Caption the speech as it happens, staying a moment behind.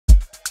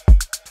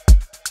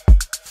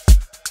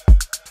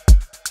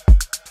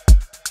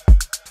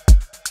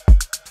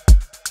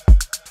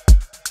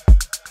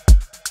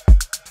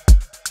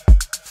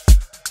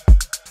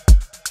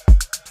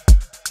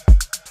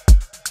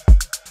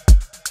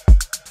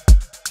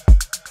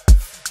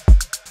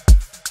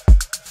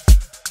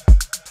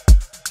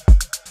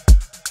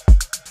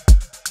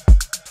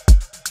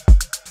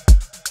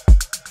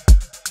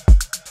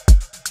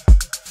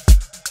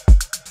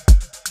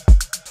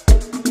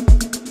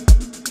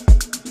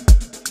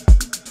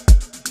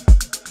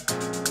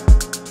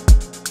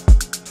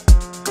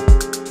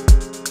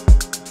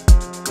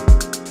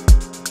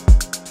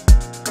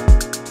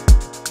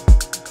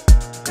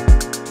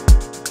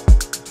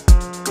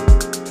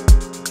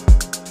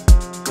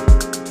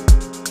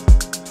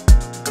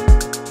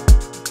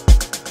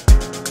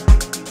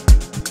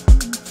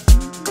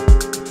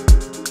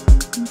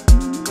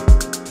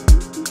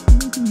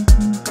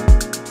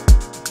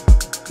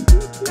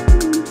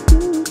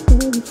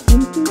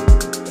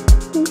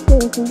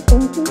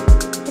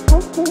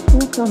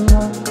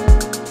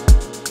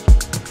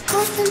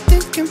I've been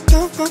thinking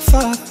about my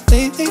father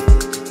lately,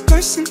 the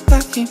person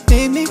that he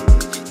made me,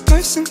 the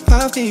person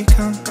I've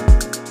become.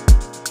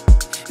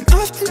 And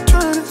I've been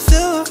trying to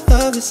fill up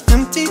love that's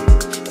empty.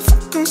 The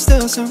Faku's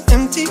still so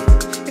empty,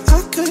 yeah,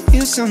 I could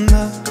use some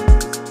love.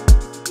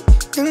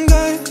 And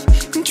I've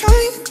been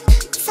trying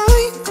to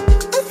find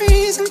a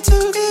reason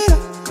to get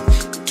up,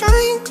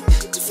 trying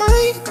to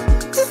find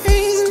a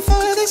reason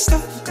for this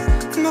stuff.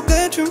 In my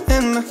bedroom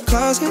and my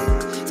closet,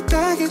 the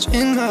baggage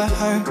in my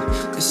heart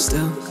is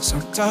still so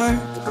dark.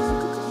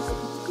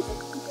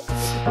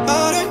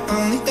 Modern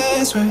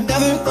loneliness, we're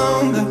never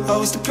alone, but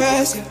always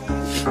depressed, yeah.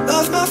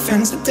 Love my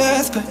friends to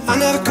death, but I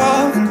never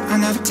call and I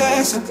never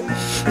text, so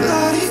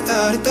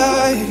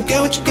la-di-da-di-da, you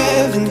get what you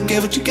give and you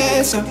get what you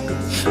get, so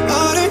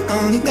modern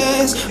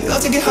loneliness, we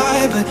love to get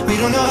high, but we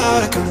don't know how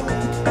to come.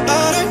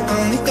 Modern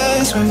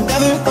loneliness, we're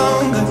never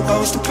alone, but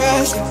always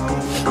depressed, yeah.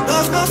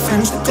 Love my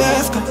friends to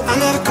death, but I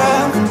never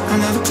call and I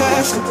never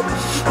text, so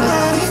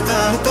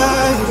la-di-da-di-da,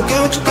 you get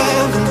what you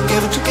give and you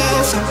get what you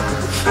get, so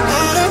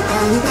modern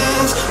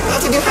loneliness, we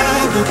love to get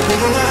high, but we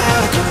don't know how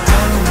to come down.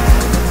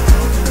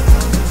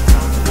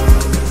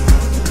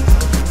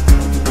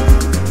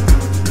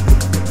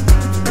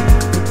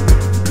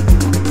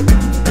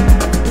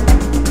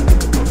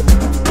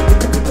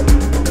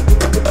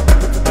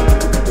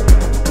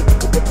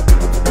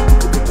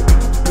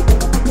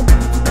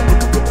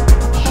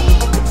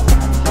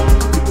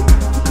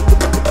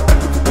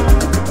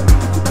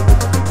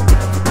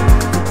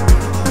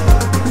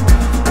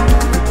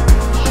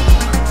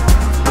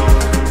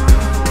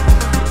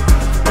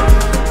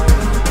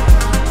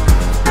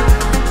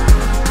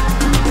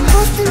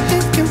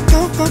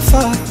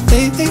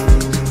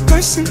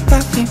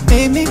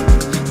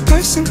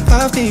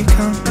 I've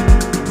become.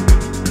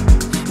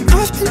 And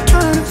I've been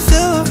trying to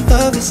fill up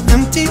love that's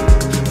empty. The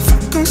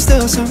Faku's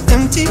still so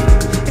empty,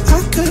 yeah,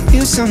 I could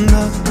use some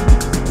love.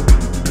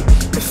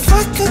 If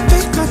I could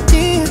break my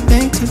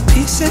DNA to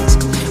pieces,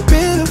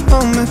 rid of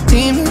all my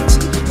demons,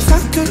 if I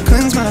could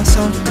cleanse my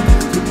soul,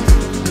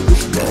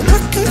 then I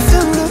could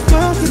fill the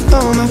world with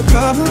all my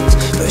problems,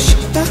 but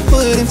shit, that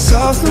wouldn't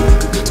solve them,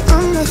 so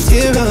I'm left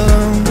here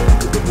alone.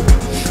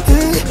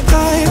 And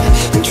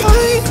I've been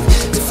trying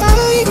to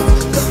find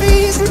the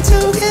reason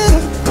to get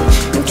up,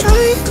 I'm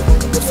trying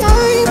to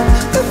find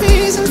the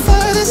reason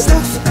for this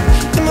stuff.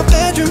 In my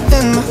bedroom,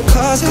 in my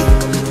closet,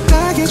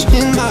 baggage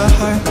in my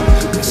heart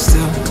is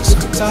still so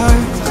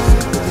dark.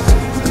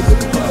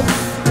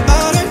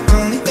 Modern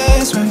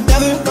loneliness, we're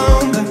never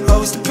alone, but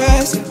always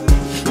depressed, yeah.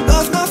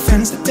 Love my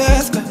friends to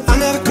death, but I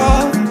never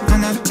call and I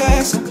never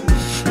text, so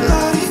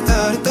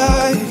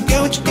la-di-da-di-da, you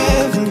get what you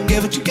give and you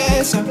get what you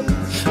get, so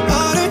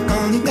modern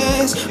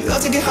loneliness, we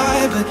love to get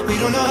high, but we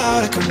don't know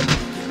how to come.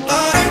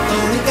 Modern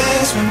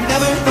loneliness, we're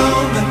never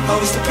alone, but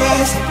always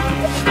depressed,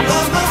 yeah.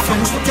 Love my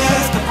friends to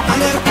death, but I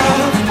never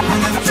call and I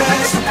never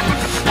text, so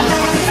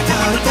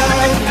la-di-da-di-da,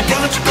 you get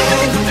what you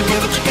give and you get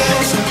what you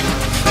get, so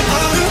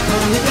modern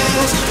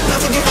loneliness, we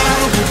love to get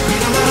high, but we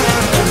don't know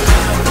how to come.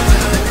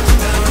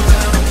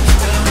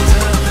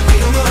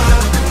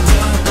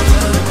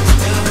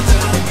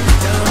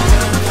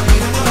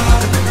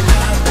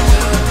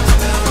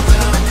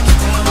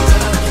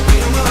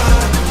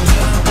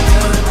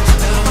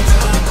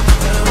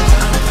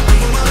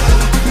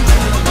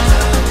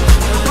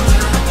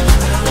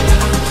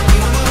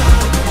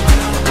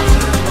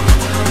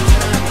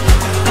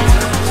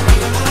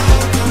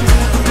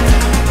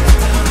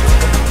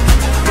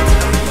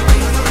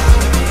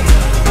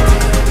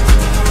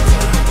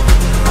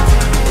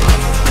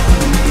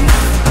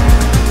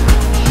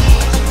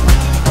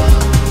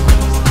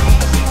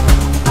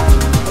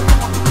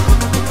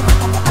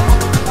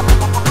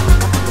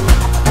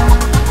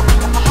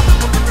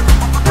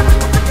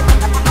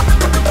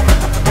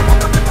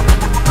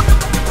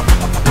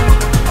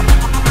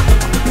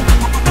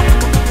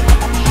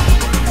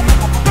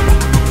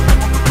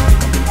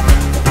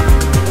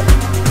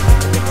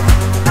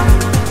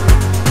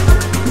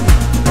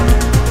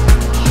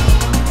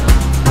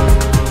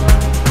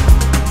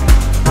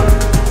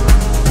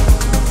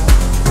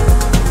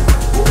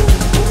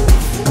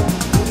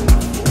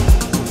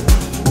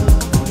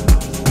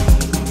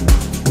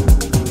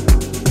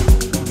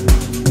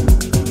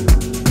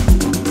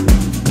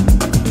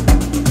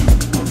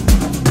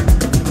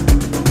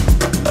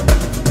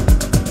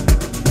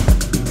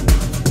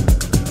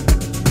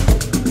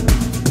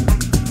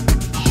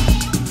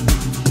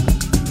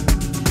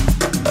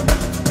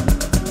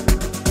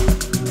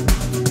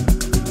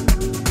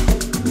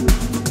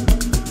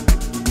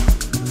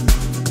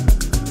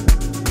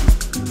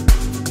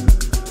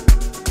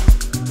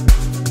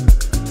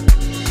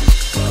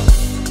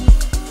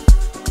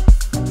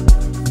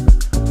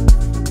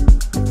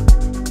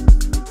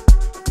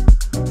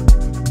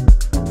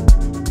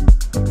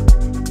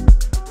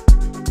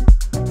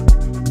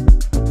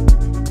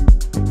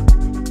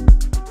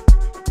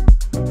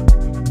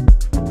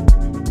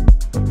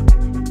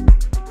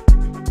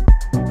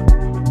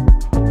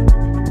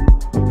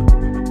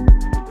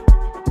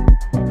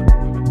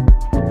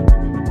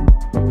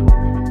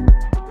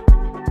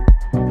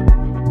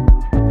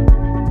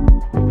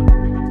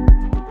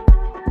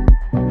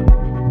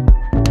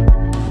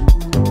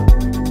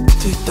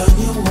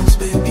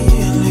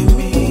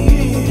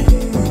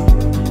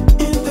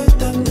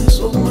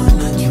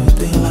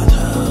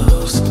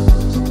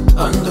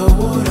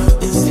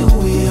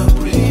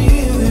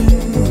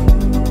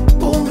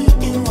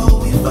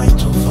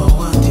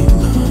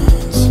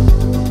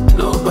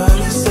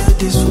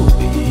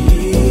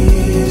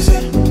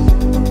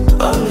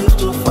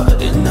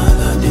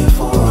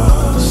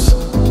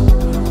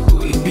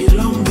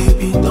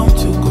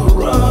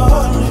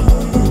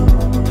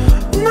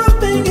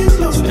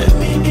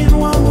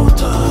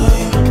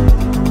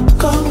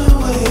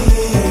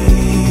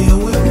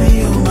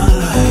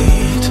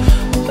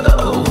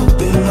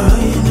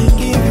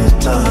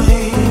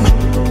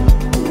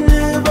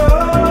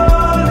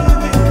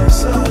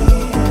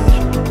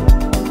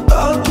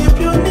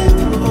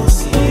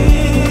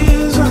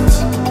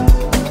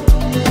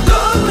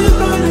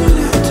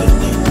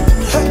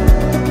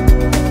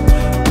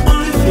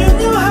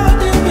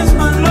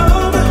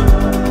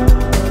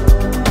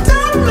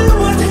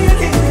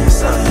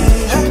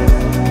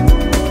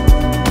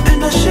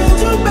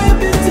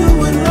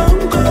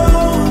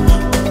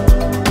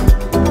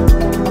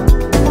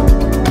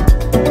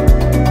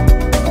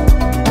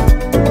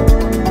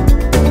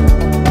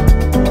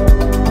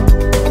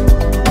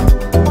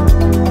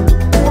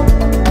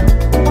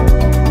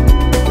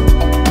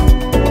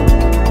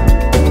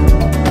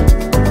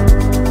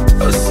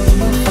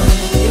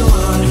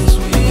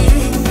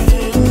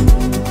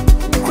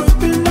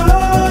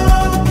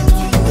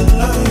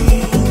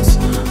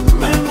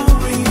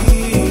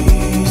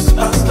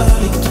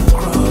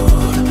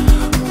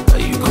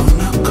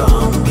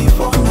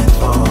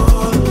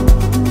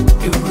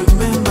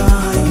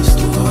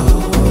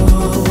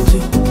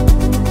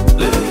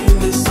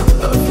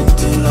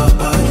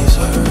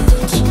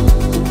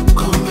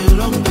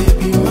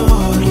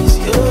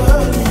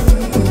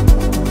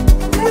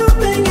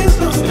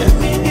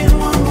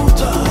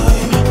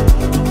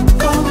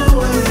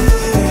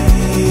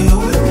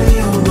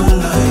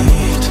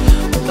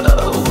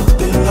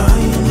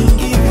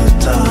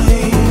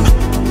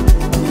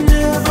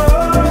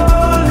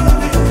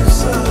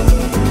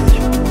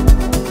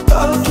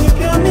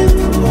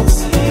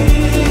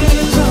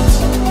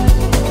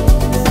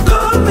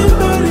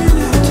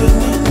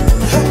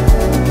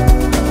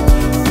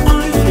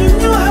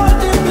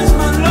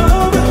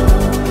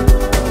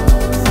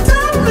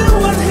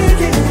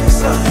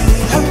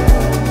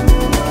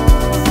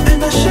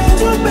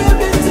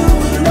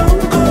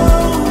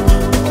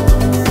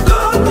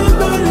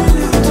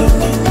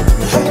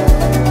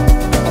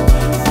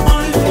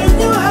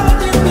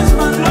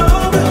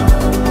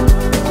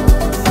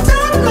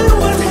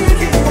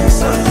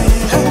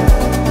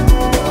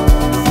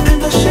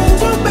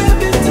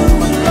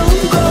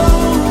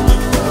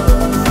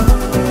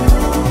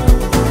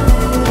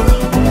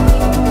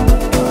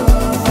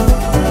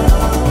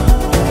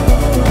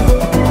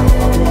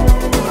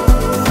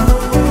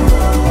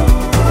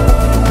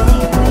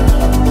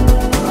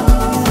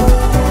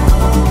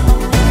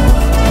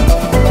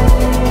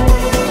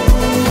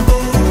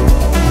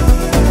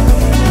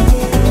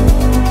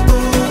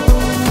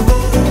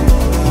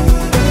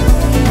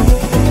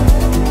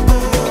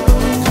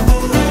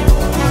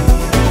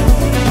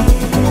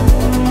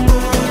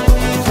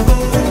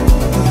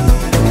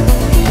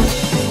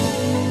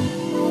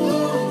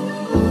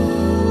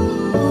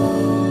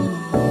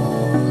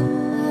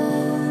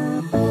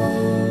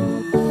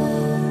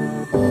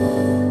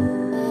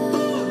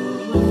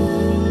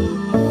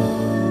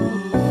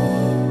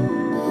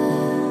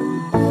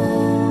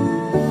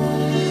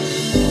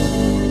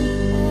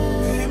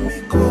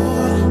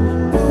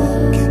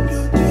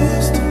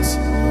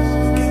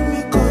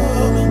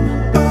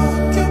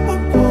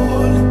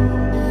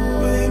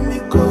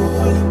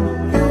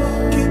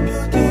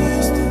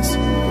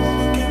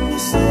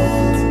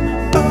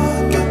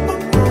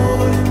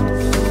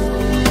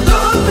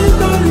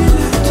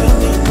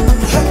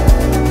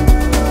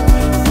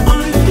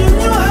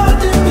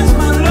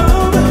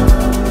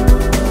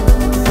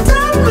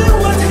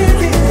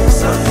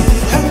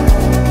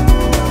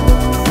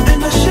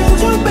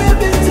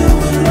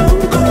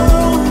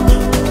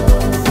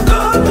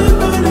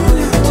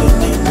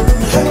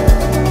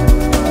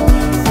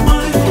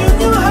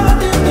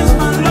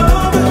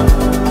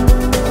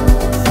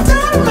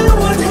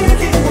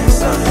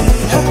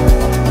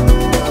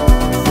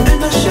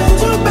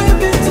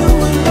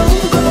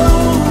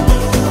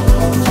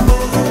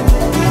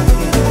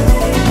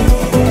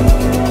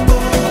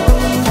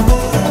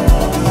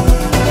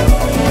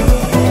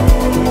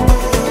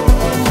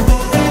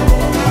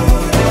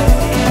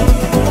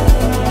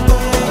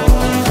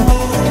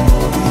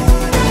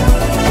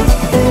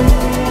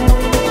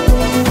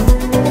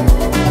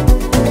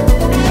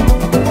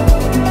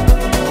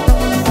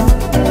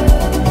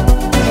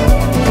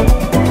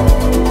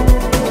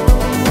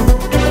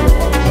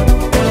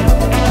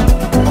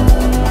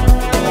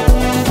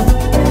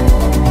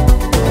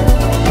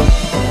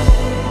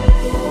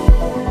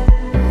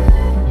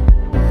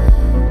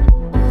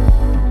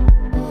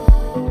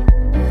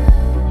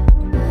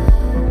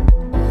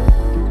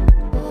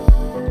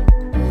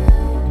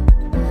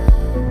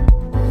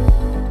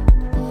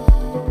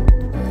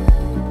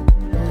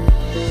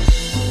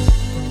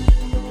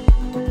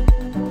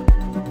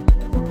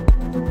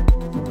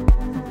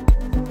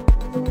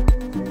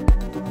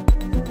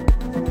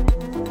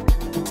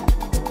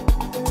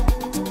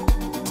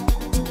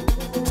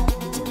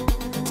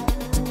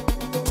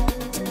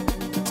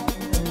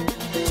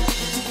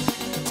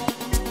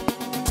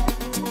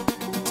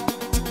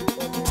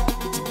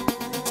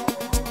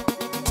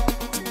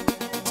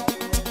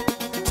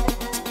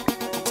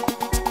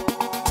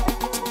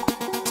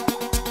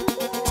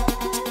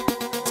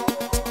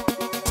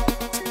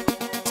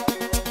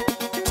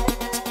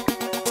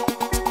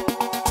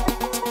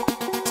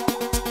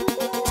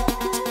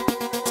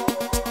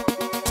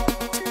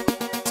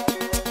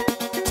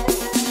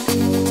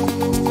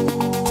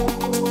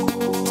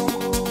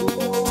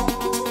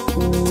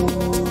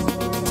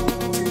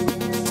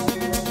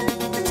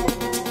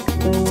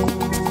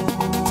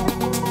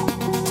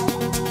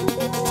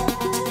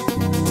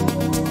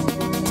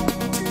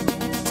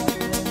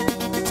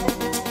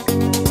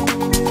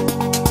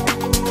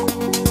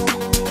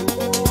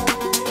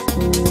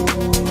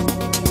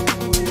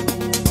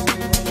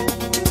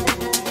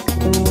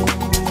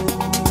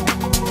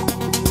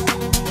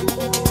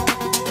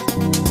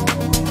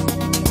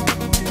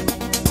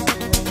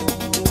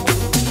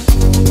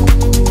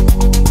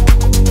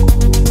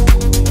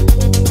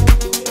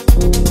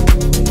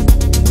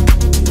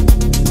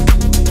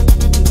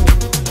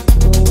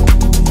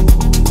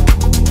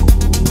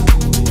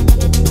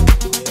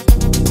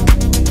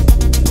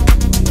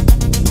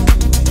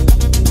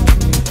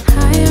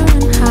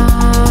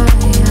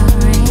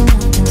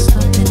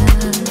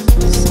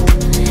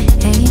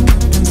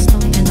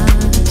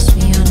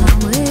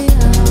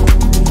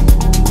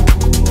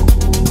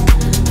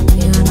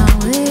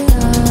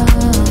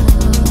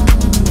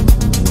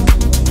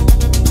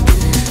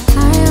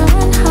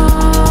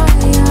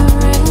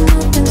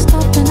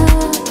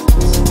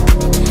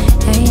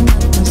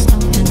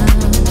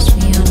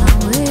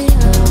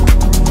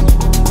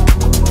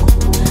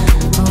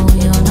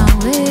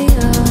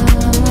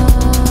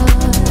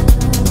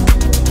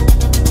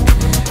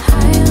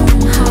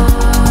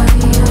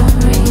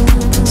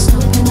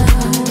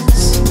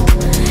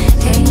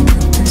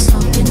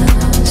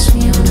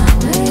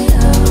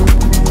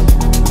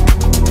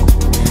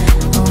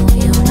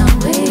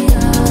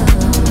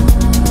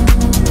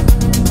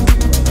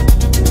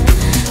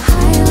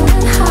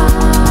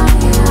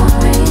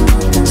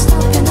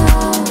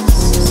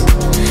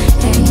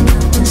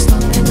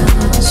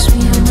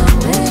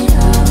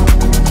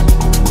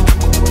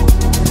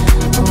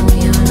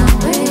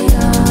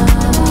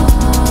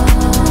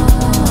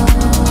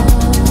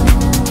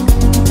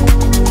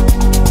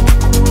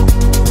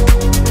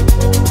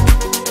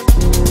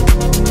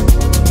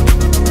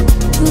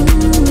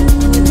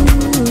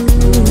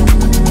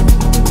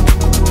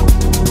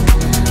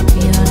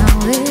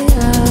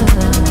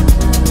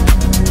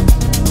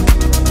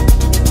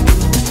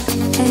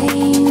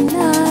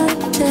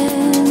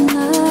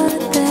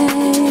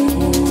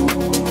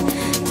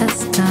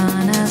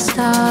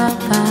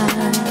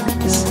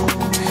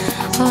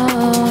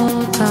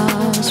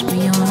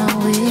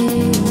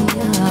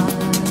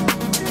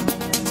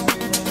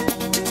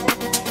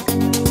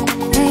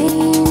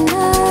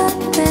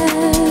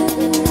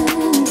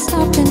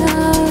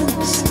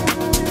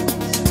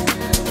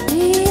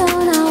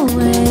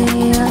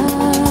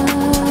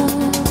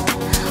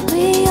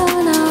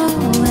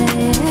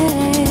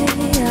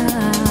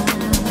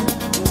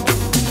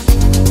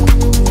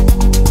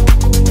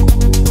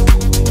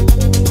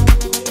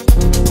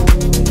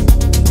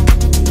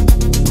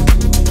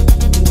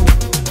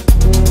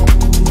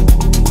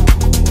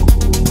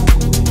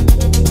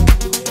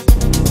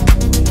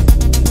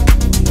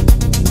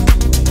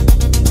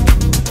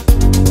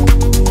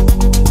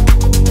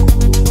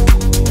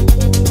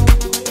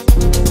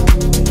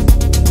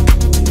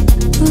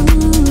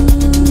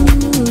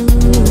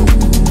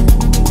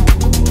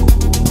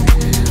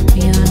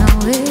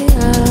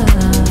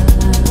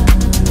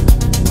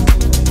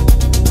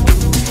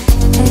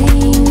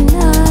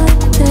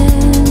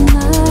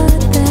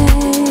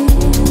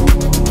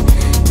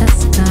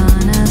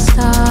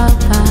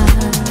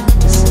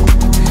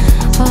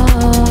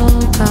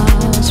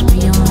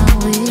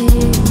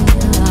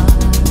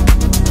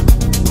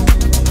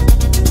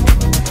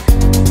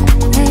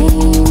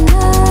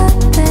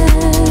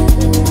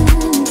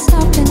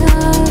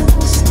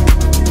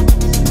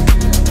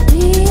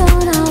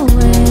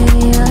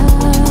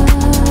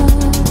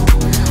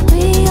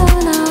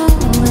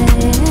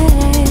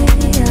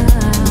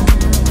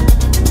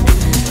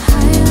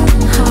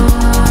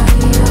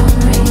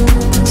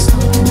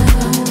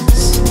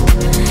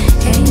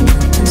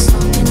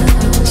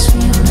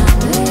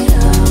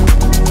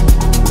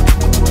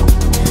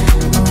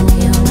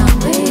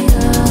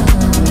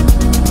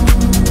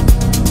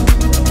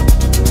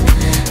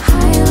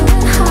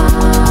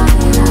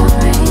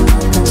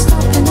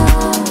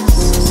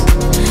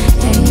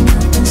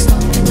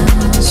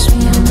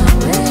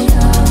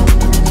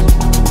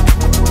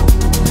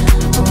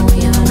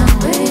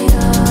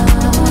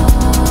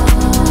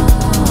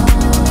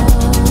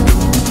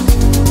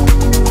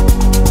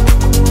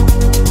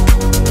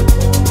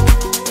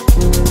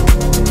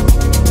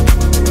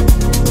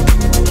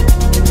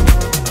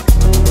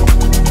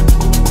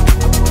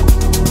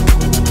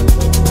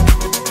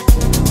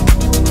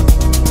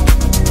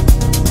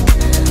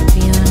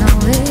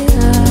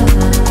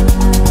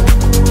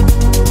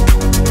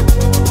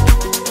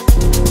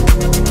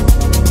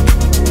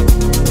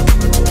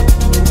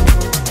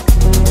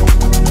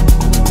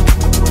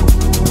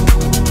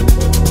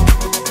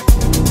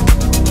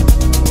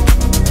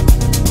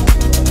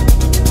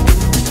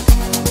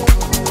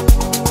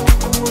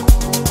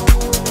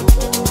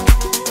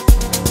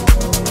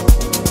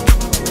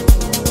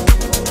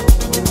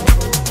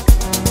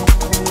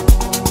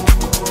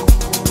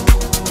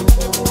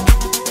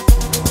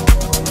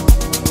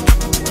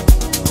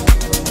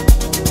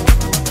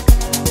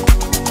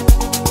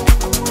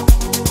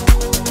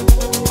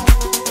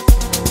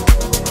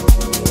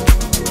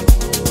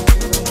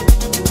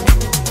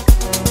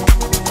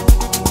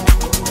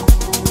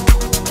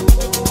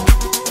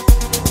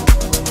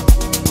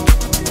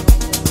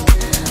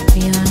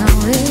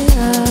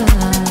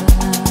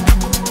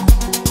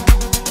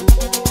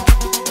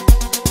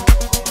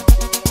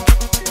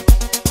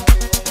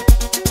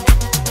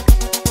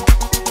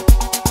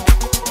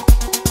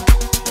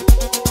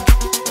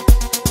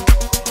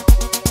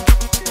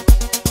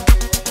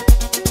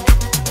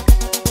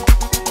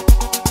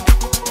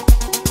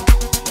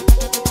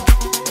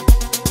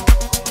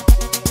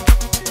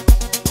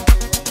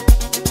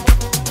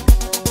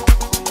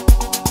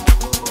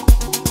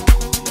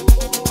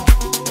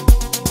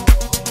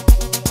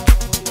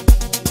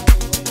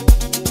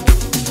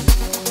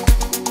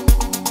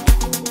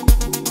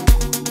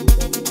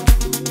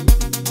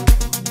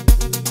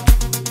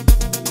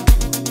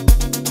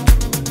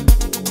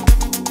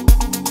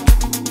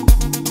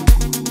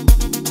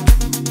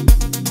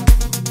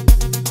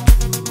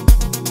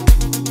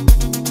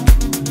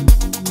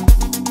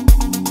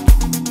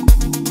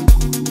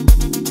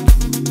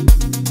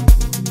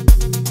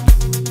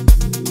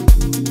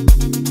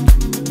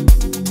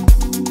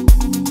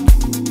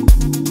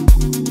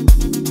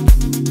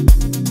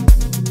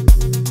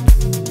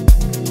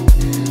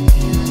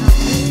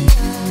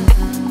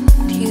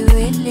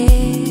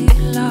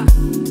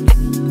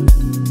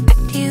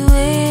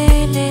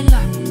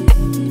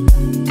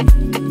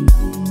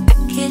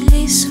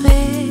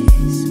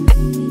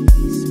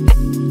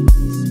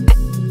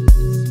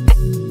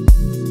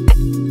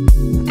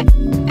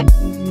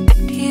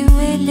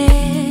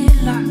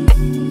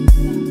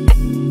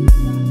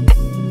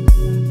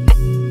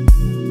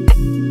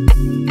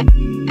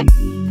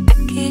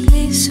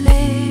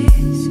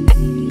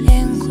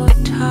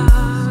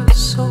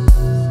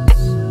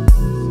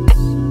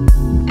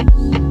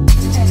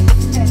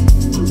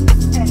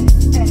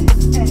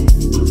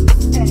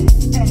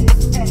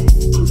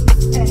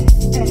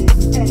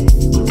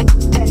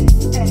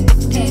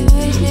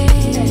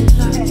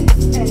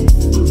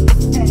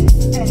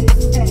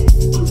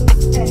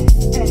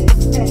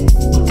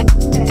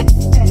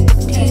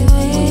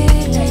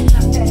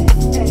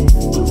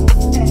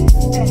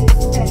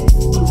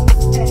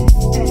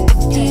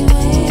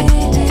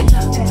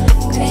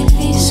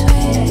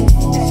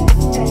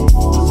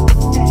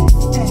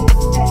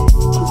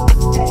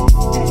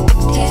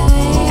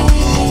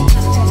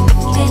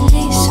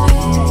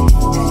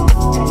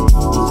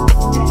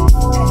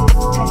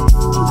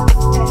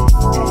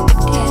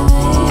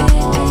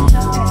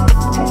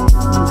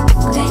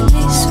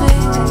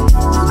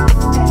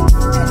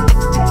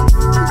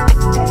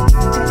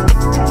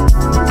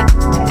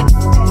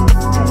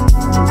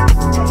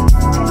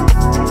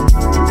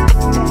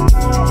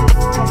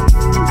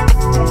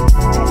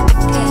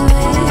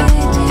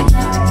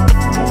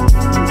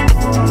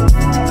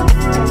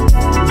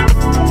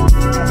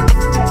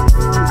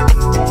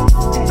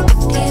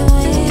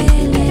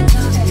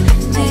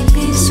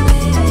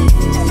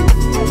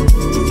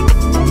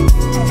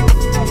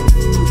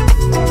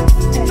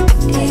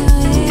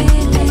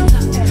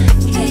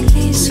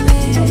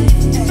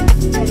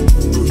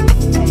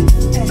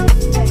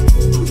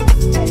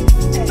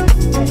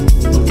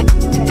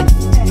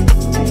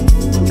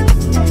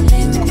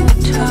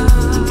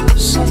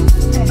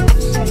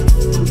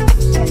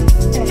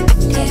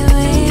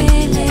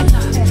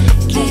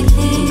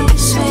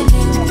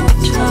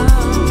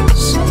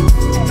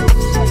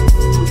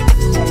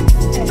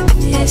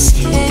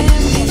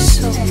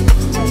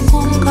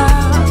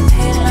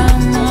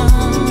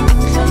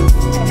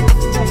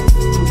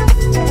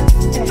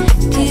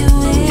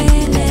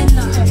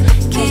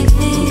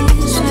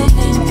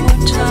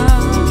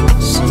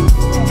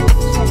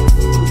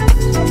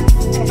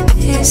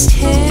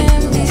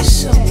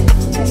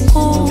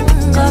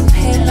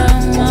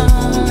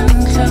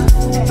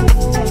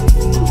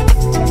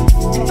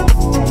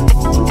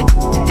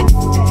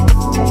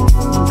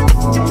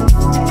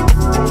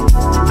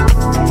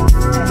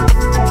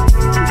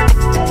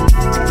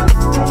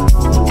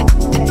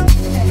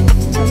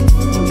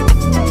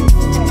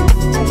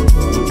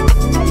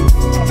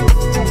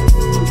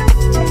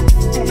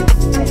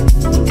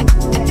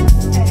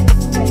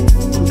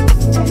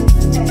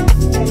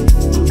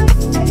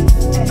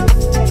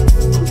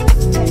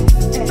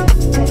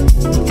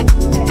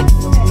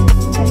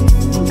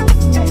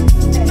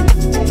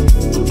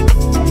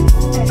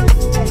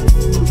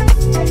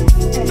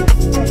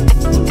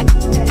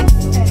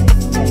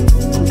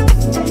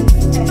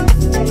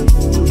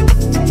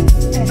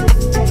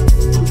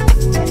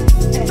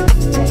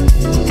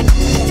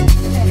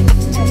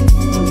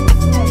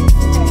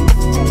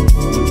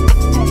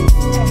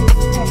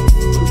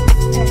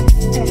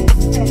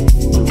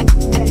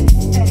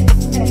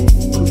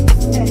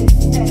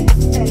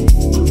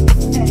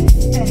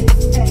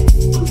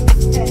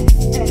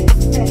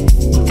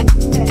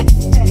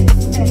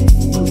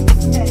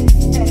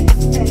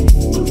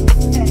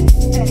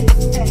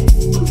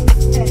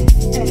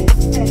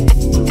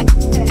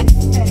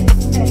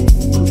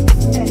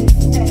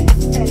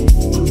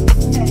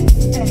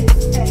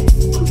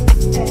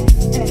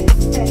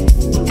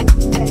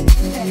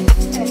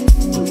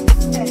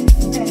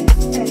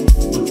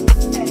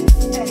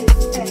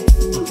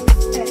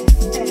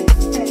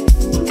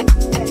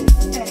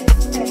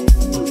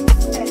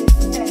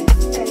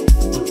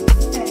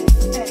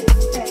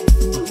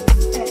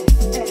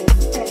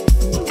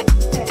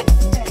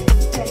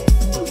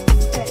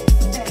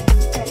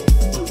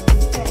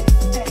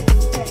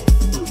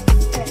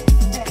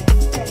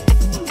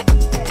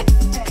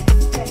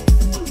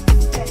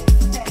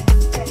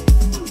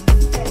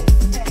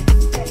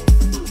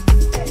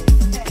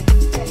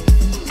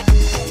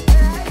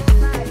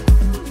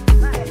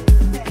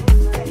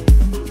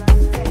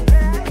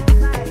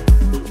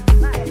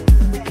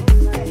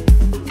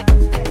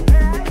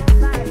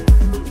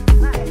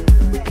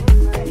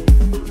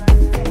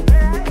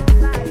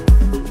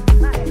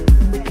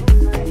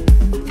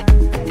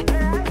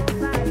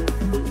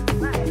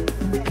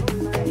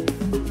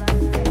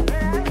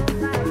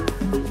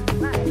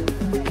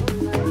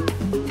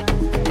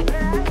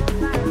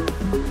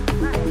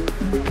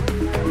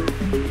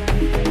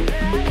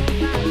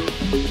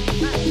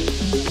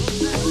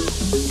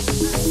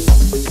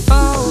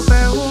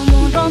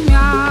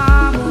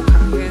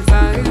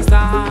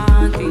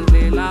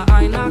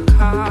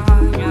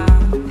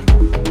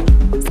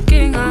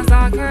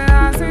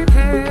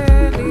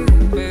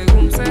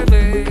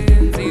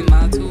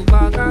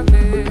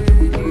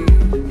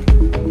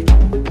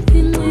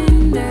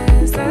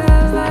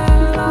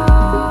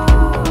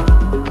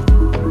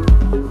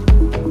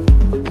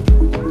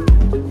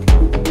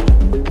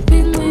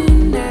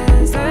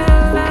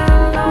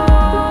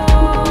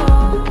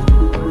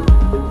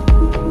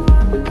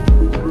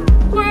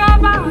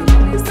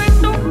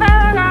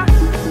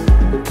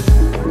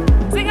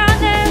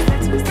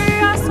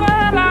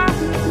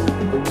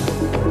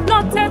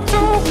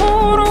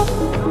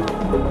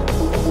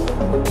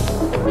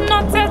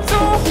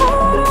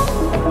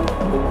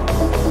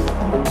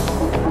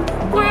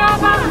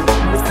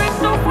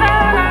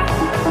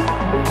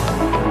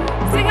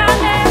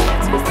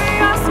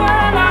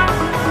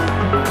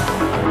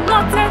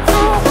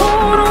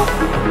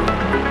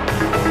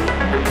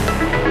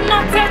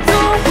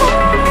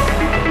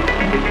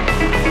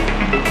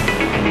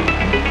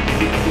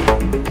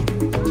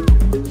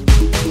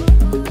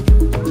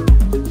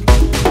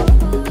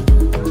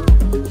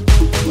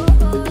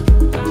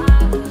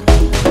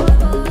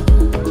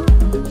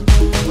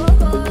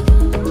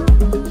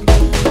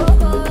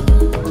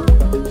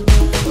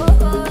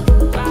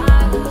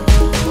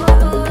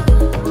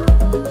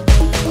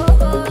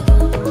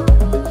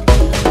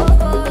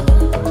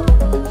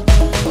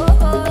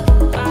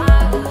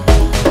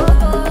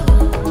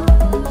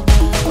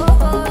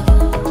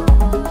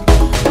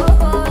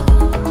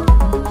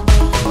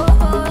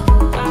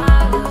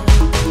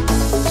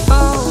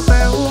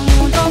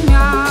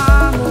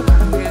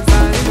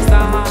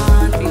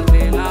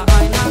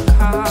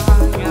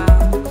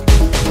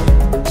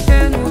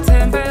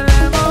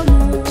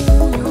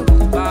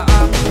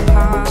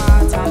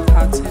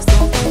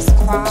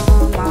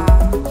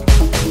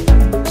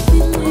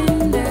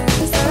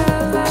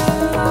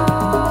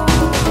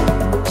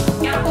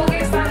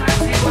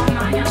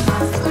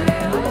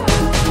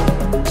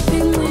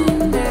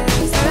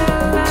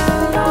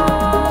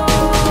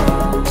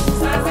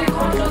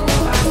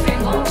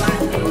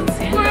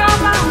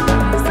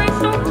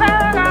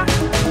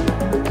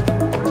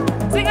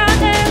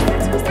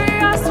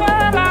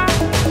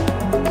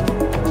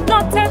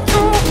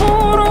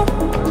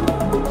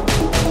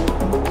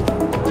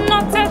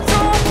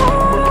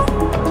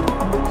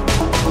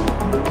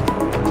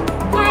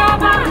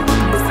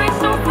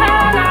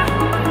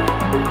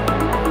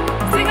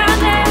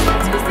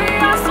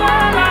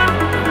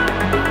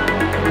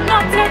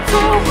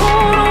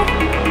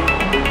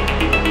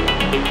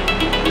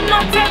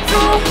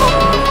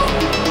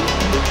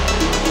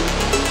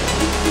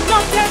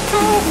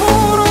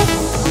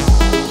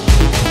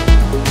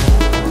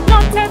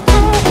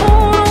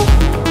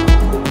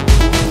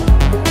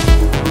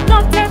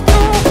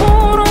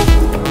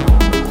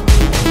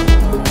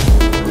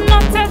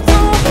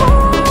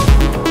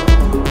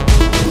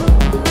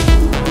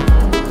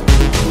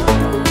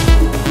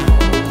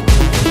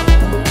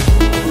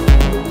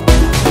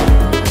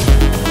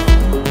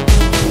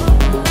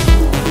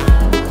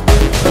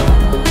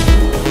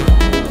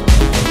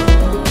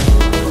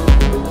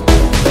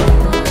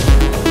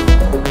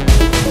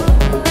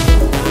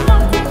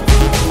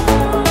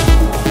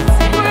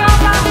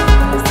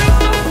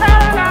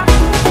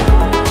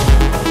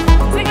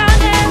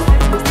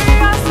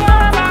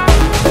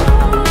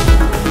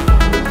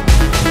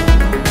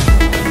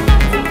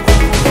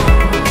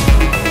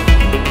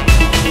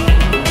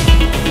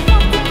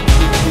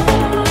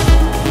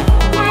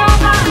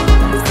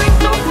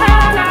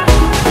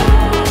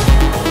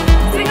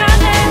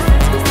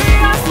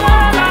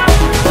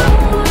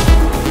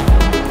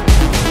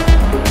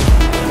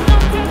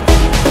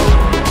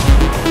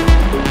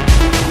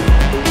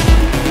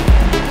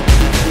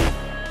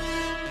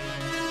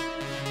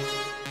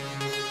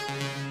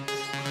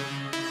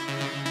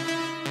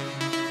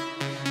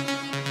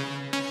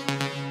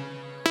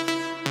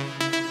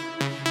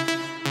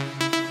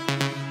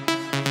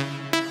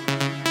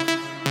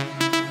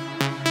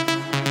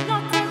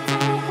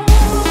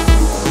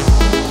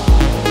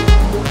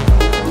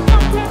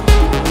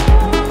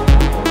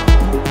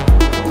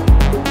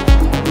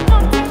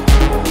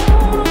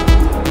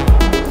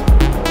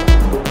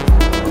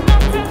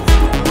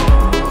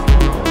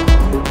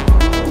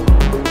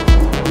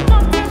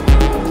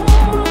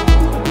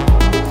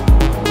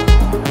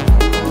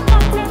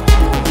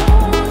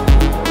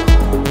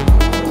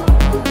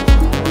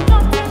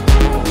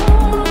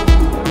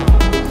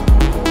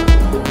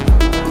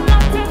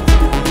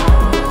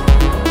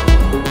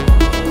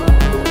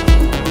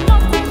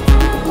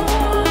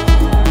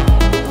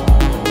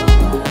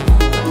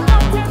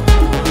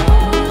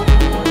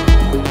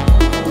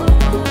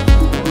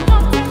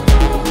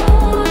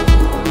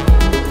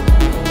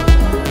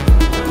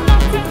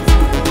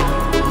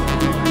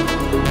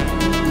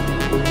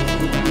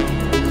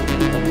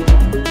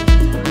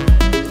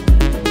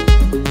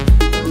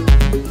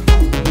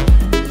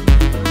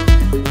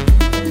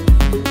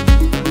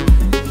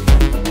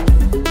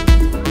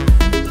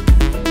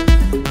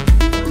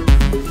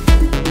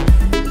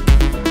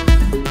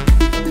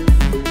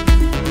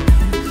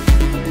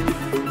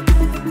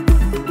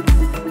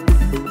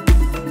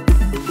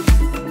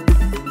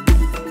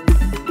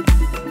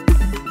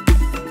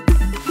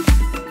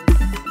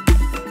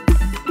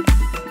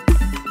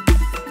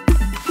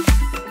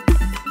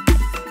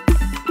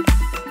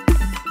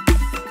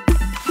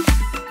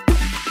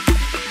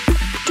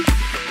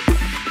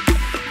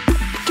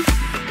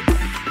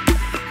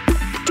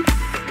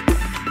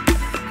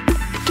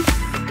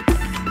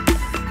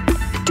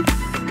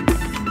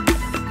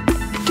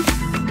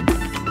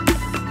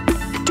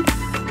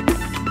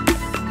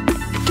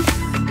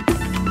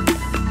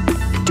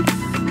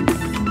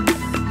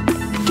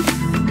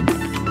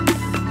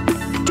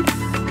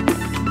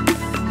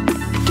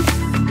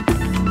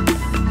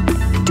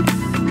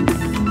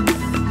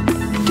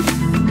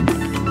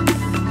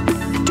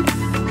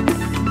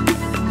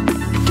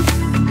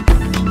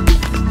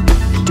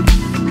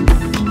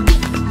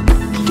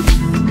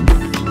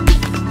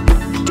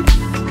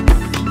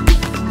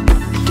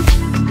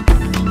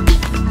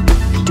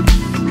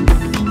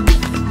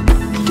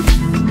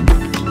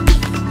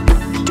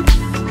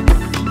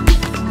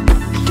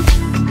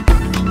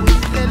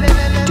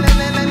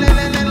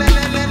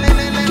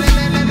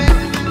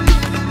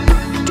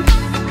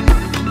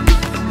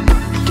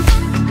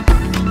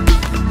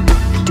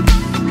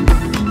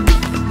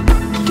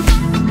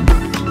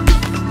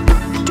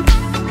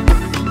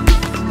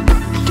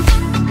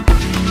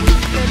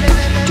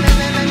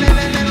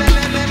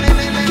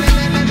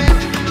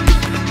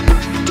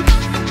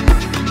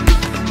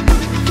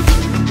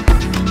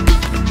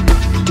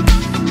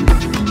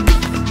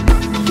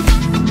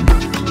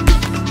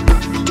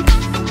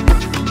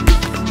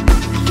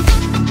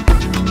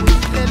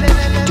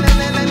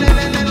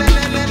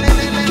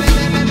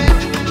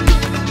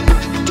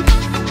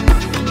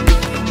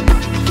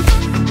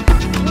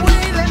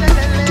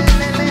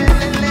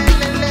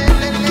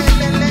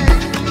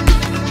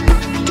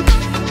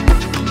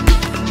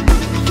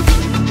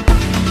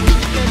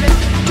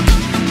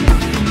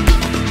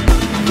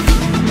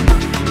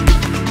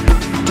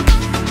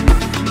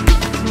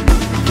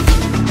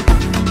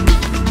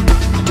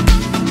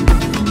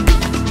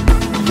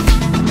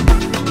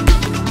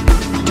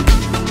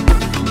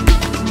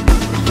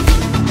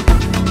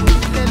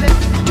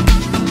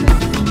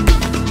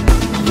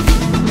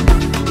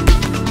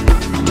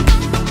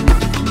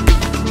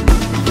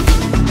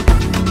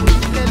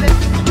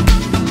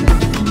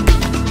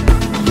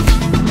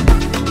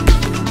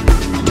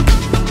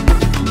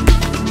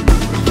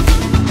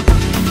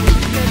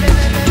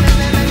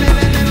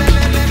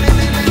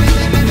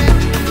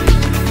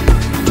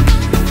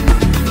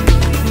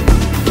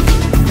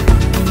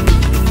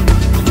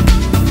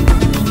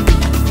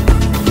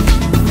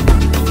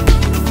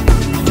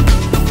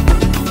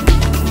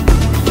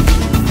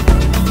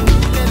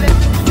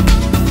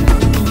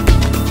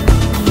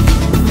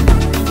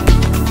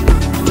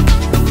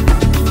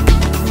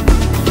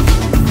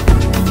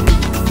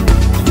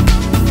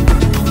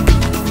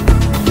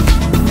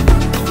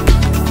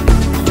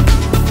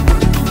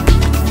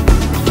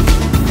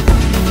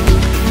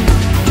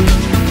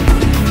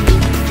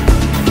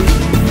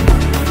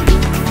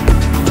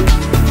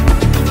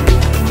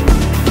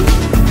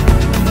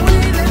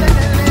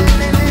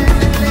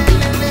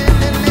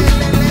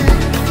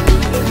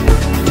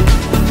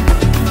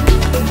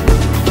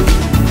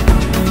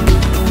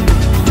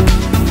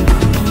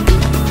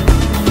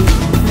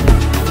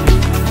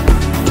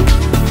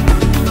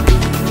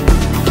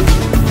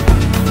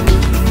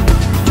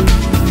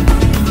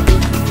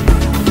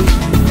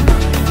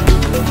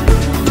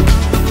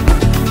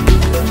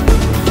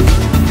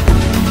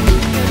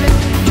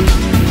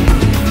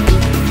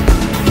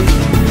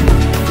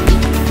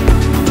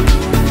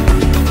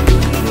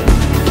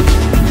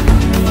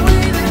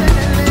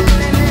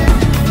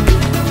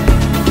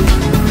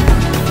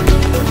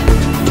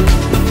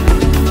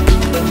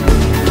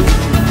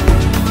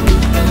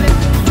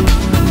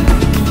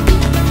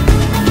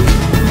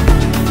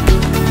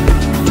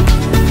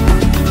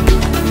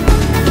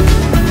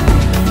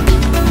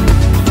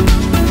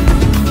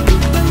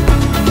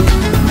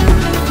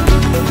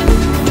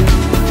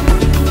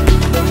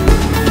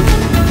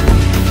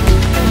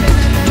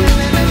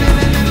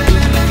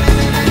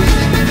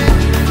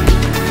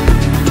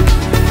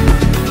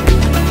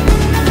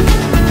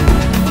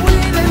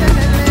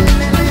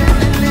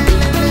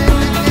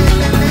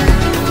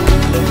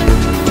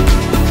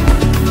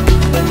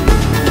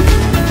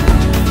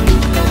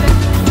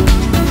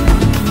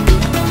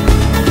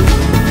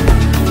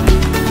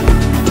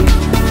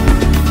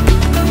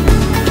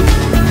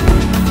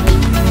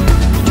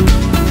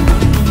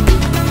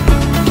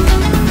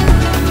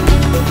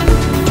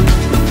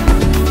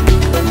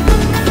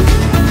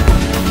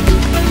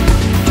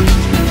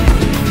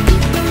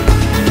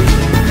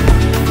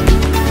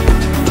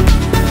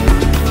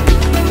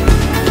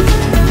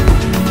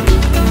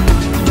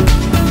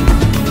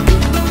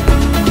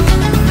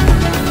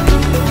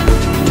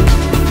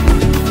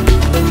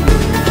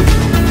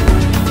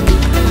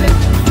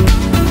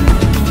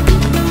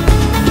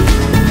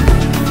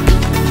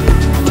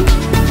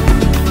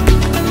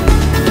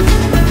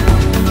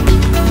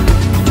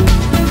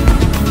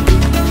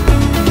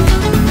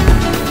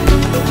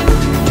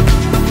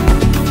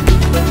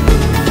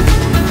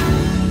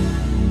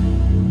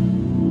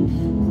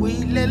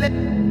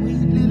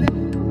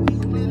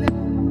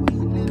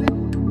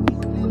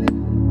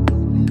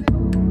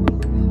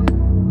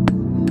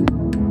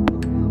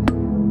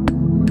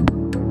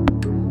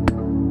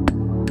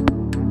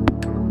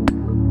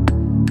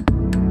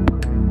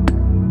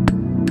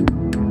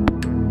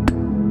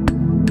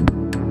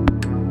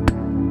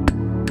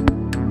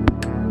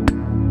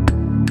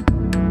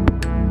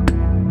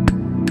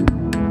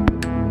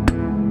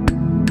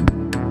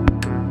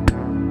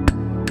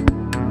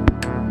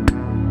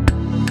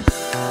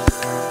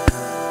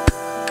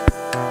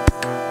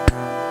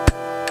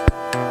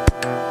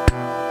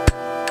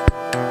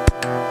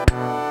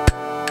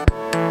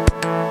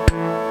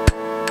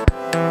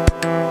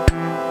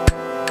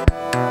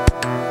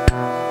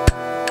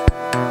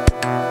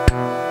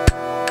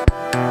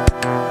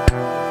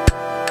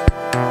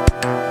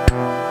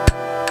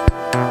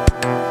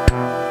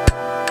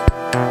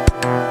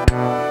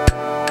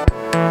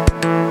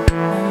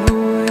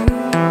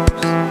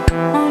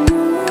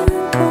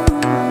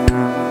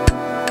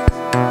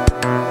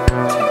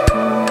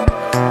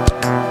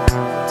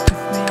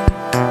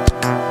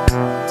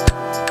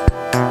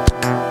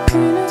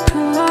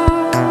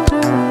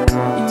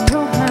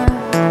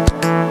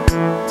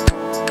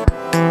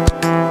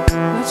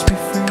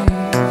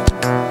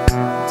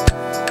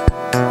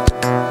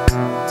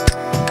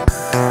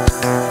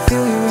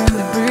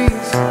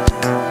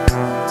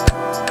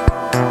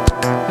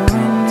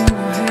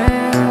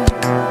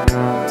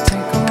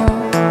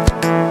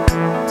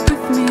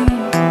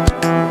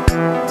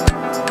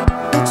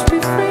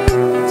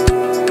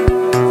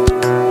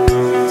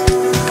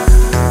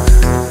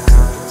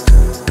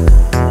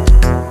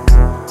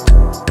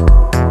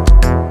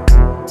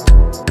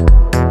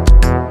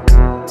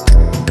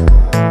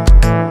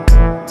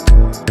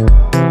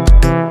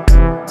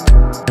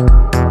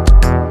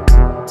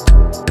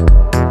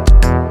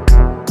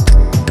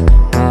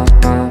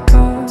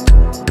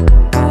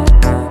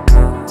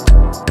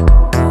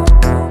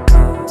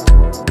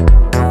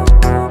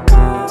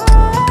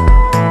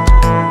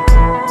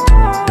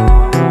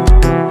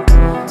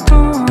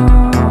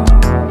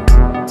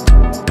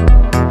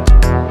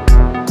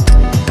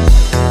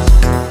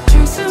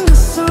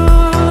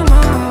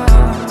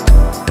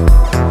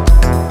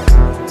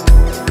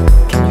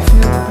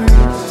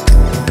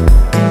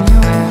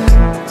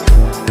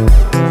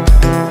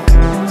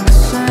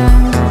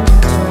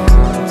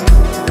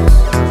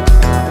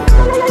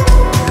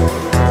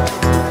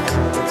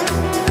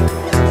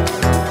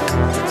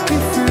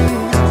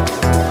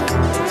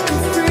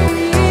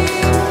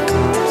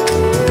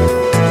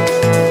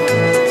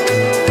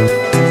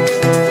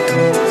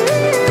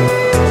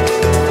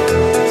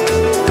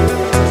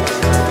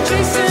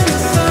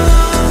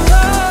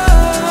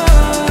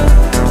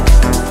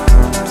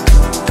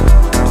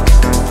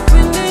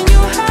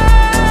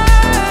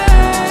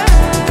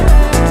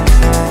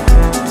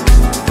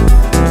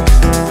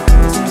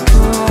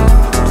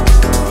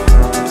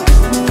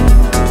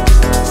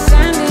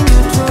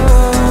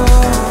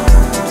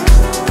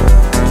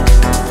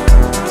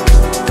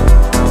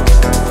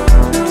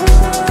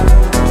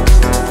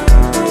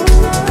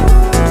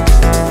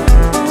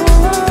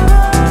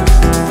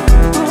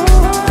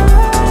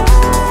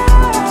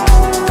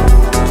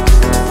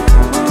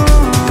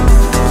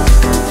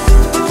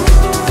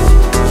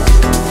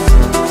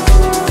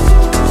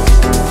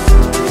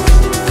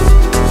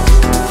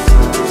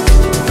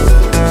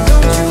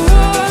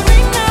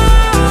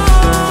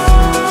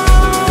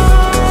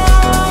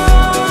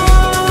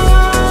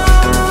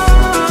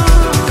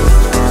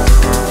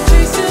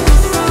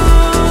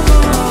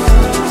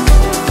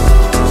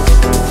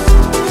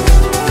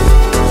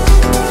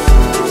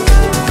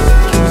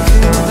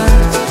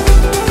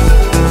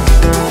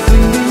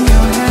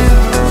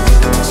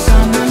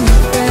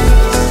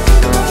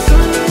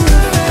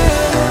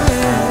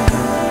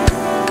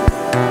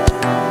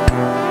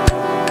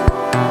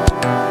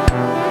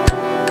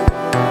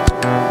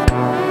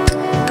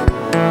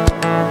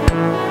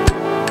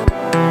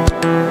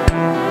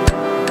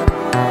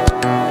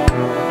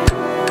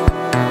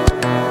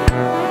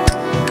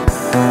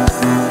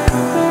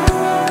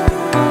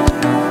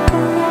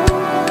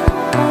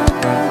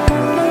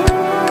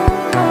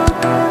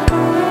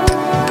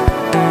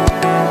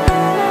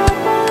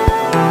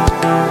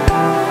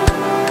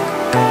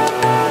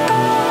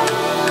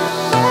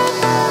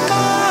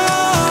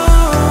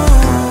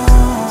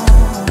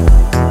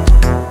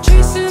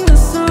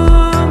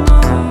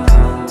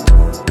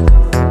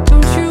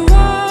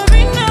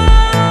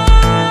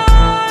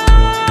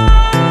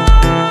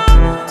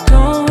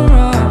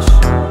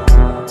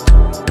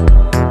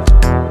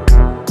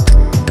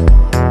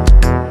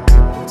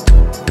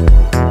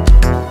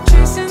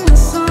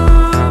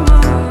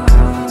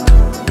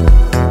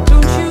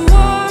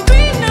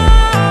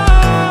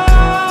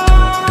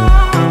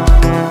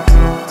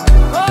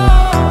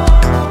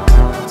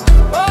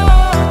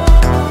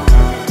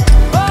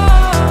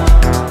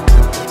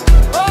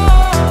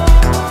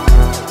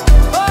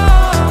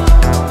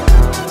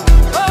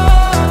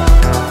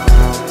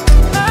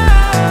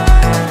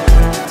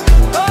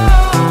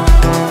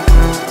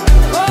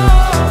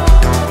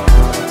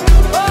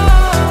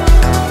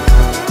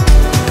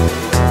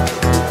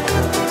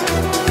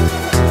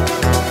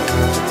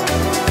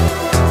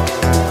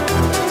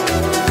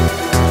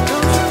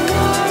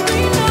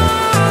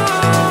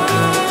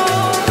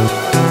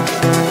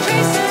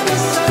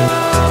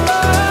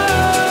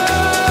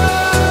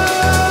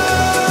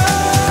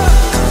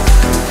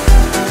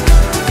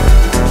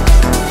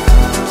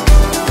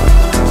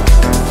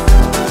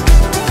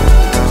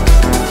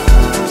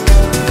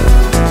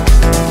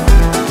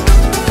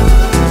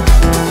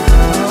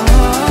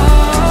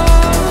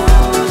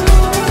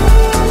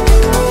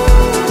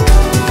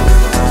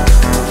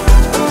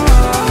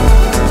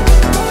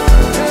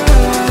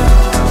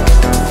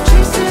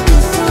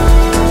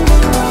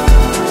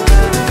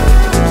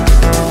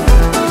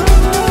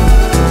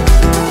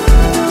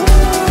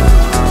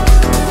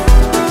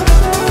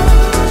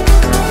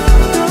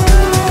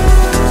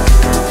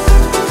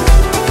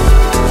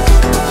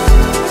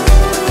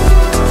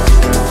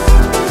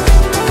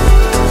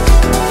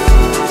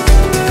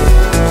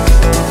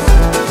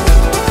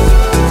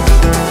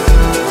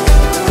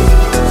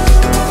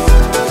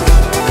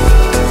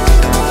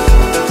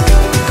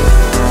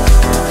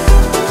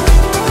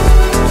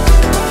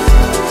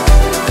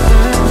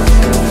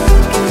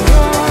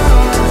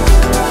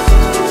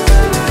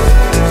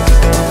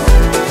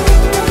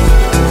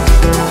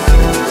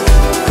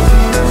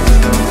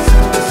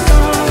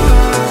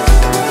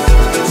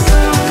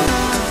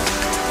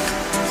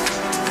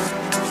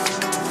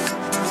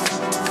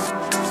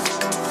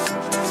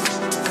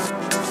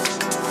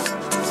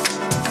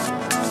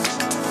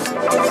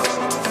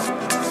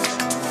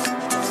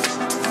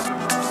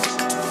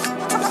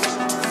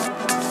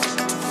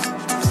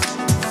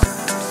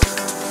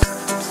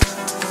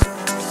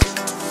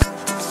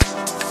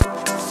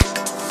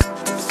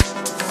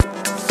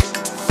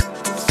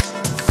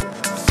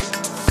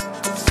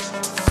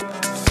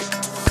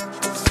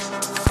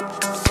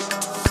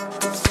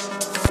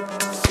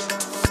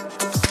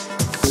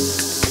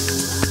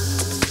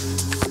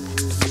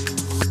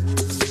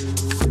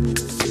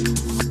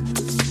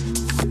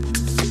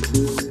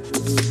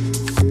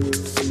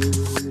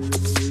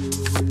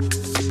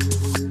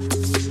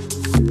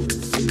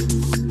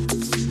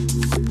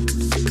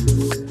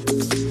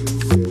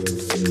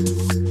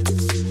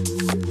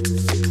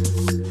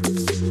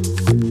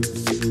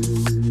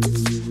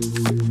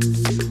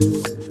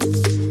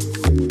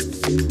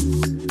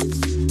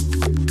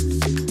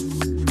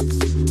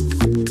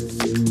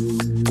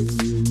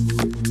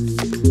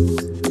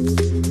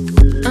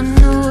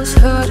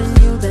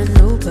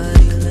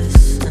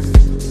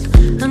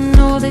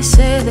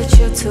 say that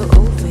you're too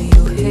over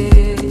your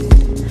head.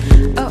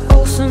 I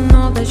also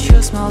know that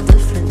your smile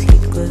differently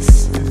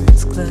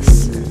glistens,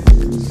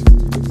 glistens.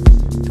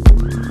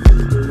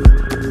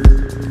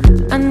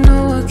 I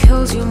know it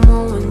kills you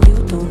more when you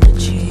don't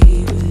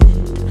achieve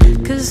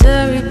it, 'cause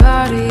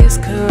everybody is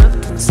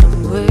corrupt in some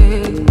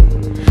way.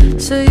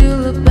 So you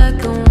look back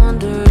and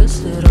wonder, is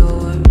it all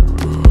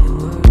worth it,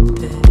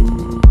 worth it?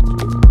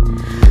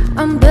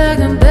 I'm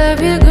begging,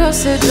 baby girl,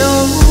 say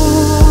don't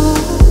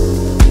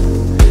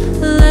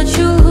let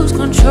you lose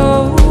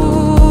control.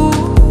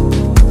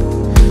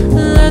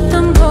 Let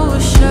them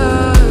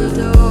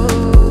overshadow.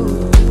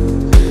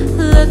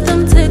 Let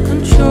them take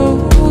control.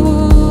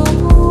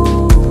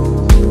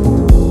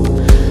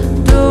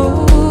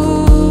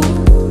 Don't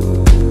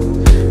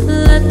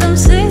let them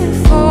see it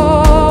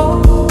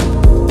fall.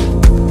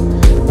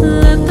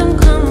 Let them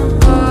come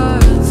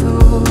apart. So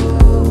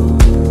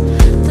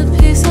the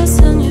peace that's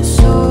in your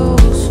soul,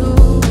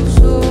 soul,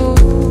 soul.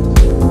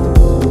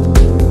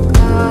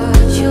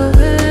 God, your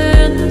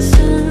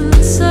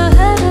innocence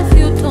ahead of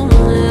you. Don't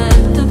let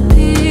the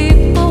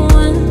people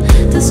in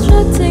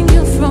distracting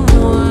you from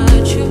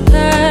what your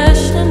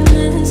passion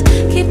is.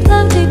 Keep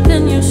love deep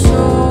in your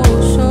soul,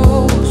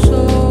 soul,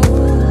 soul.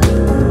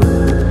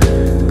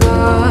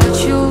 God,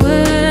 your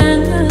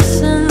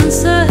innocence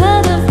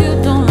ahead of you.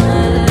 Don't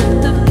let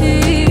the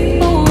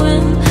people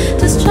in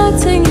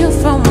distracting you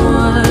from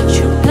what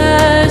your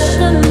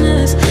passion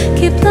is.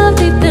 Keep love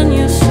deep in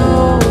your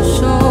soul,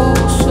 soul,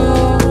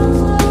 soul.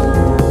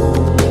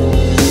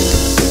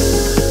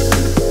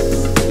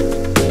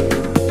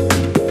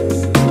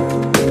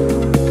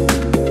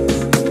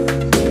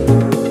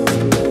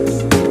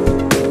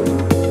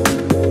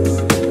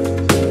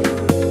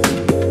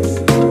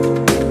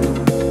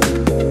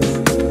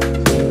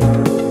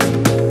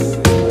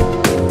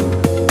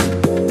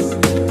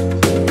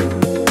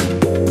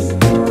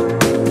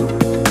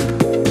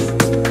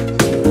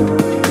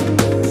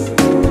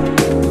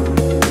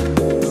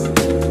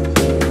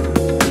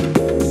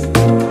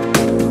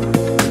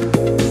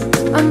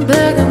 I'm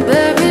begging,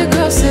 baby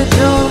girl, say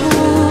don't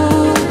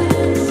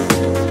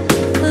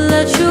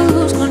let you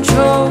lose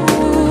control.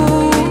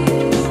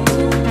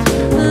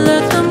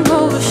 Let them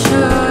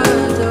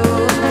overshadow.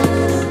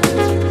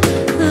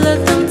 Let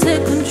them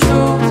take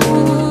control.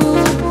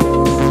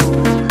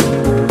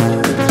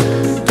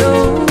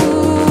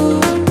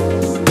 Don't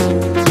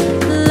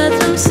let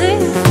them see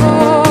it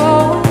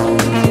fall.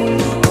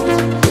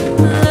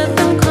 Let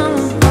them come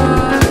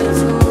apart.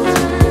 So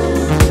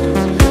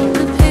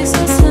the peace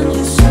that's in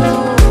your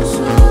soul,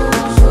 soul,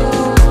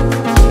 soul.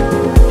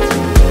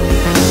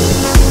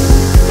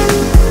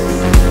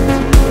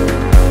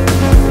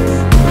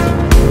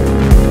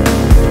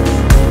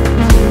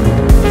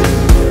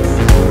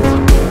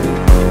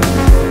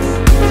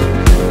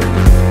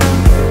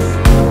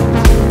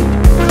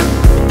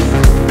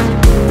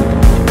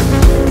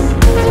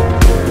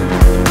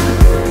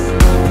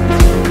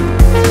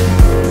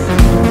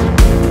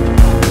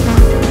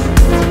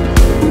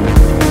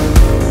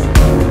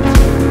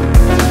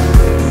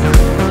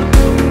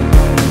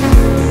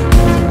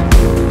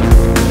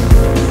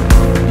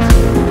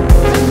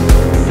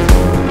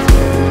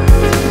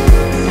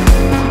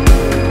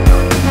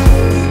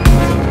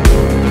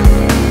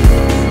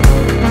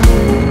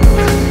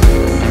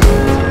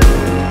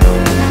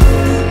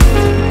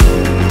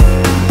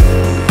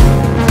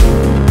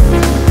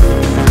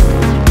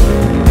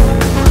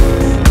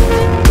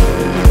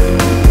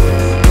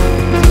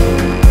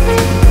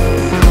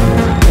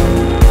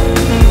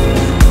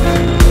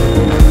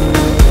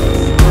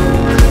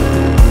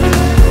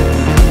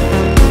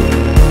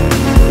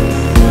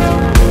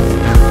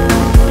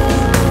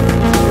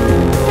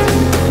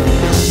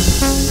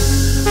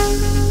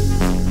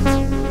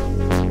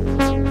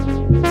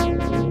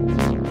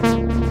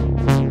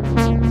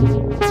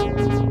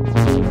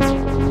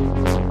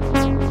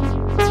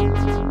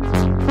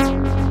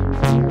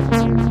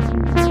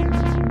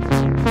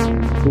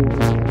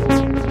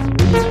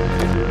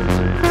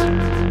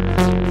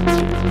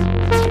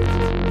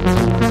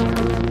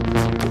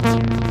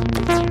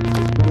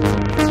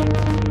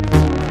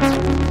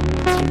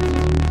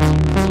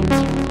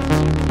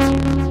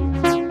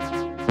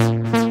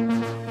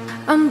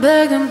 I'm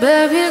begging,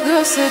 baby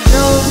girl, say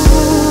don't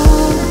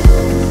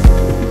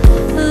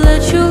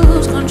let you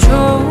lose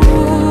control.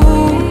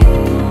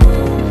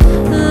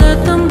 Let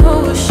them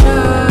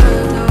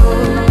overshadow.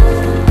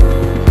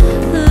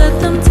 Let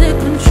them take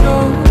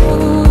control.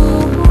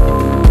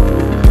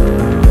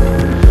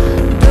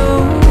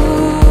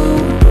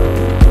 Don't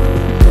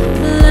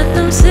let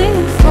them see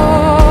it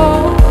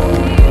fall.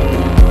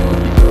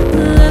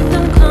 Let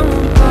them come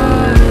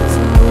apart.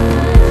 So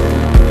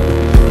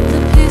the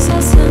peace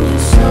that's in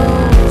your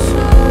soul,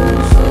 soul,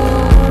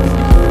 soul.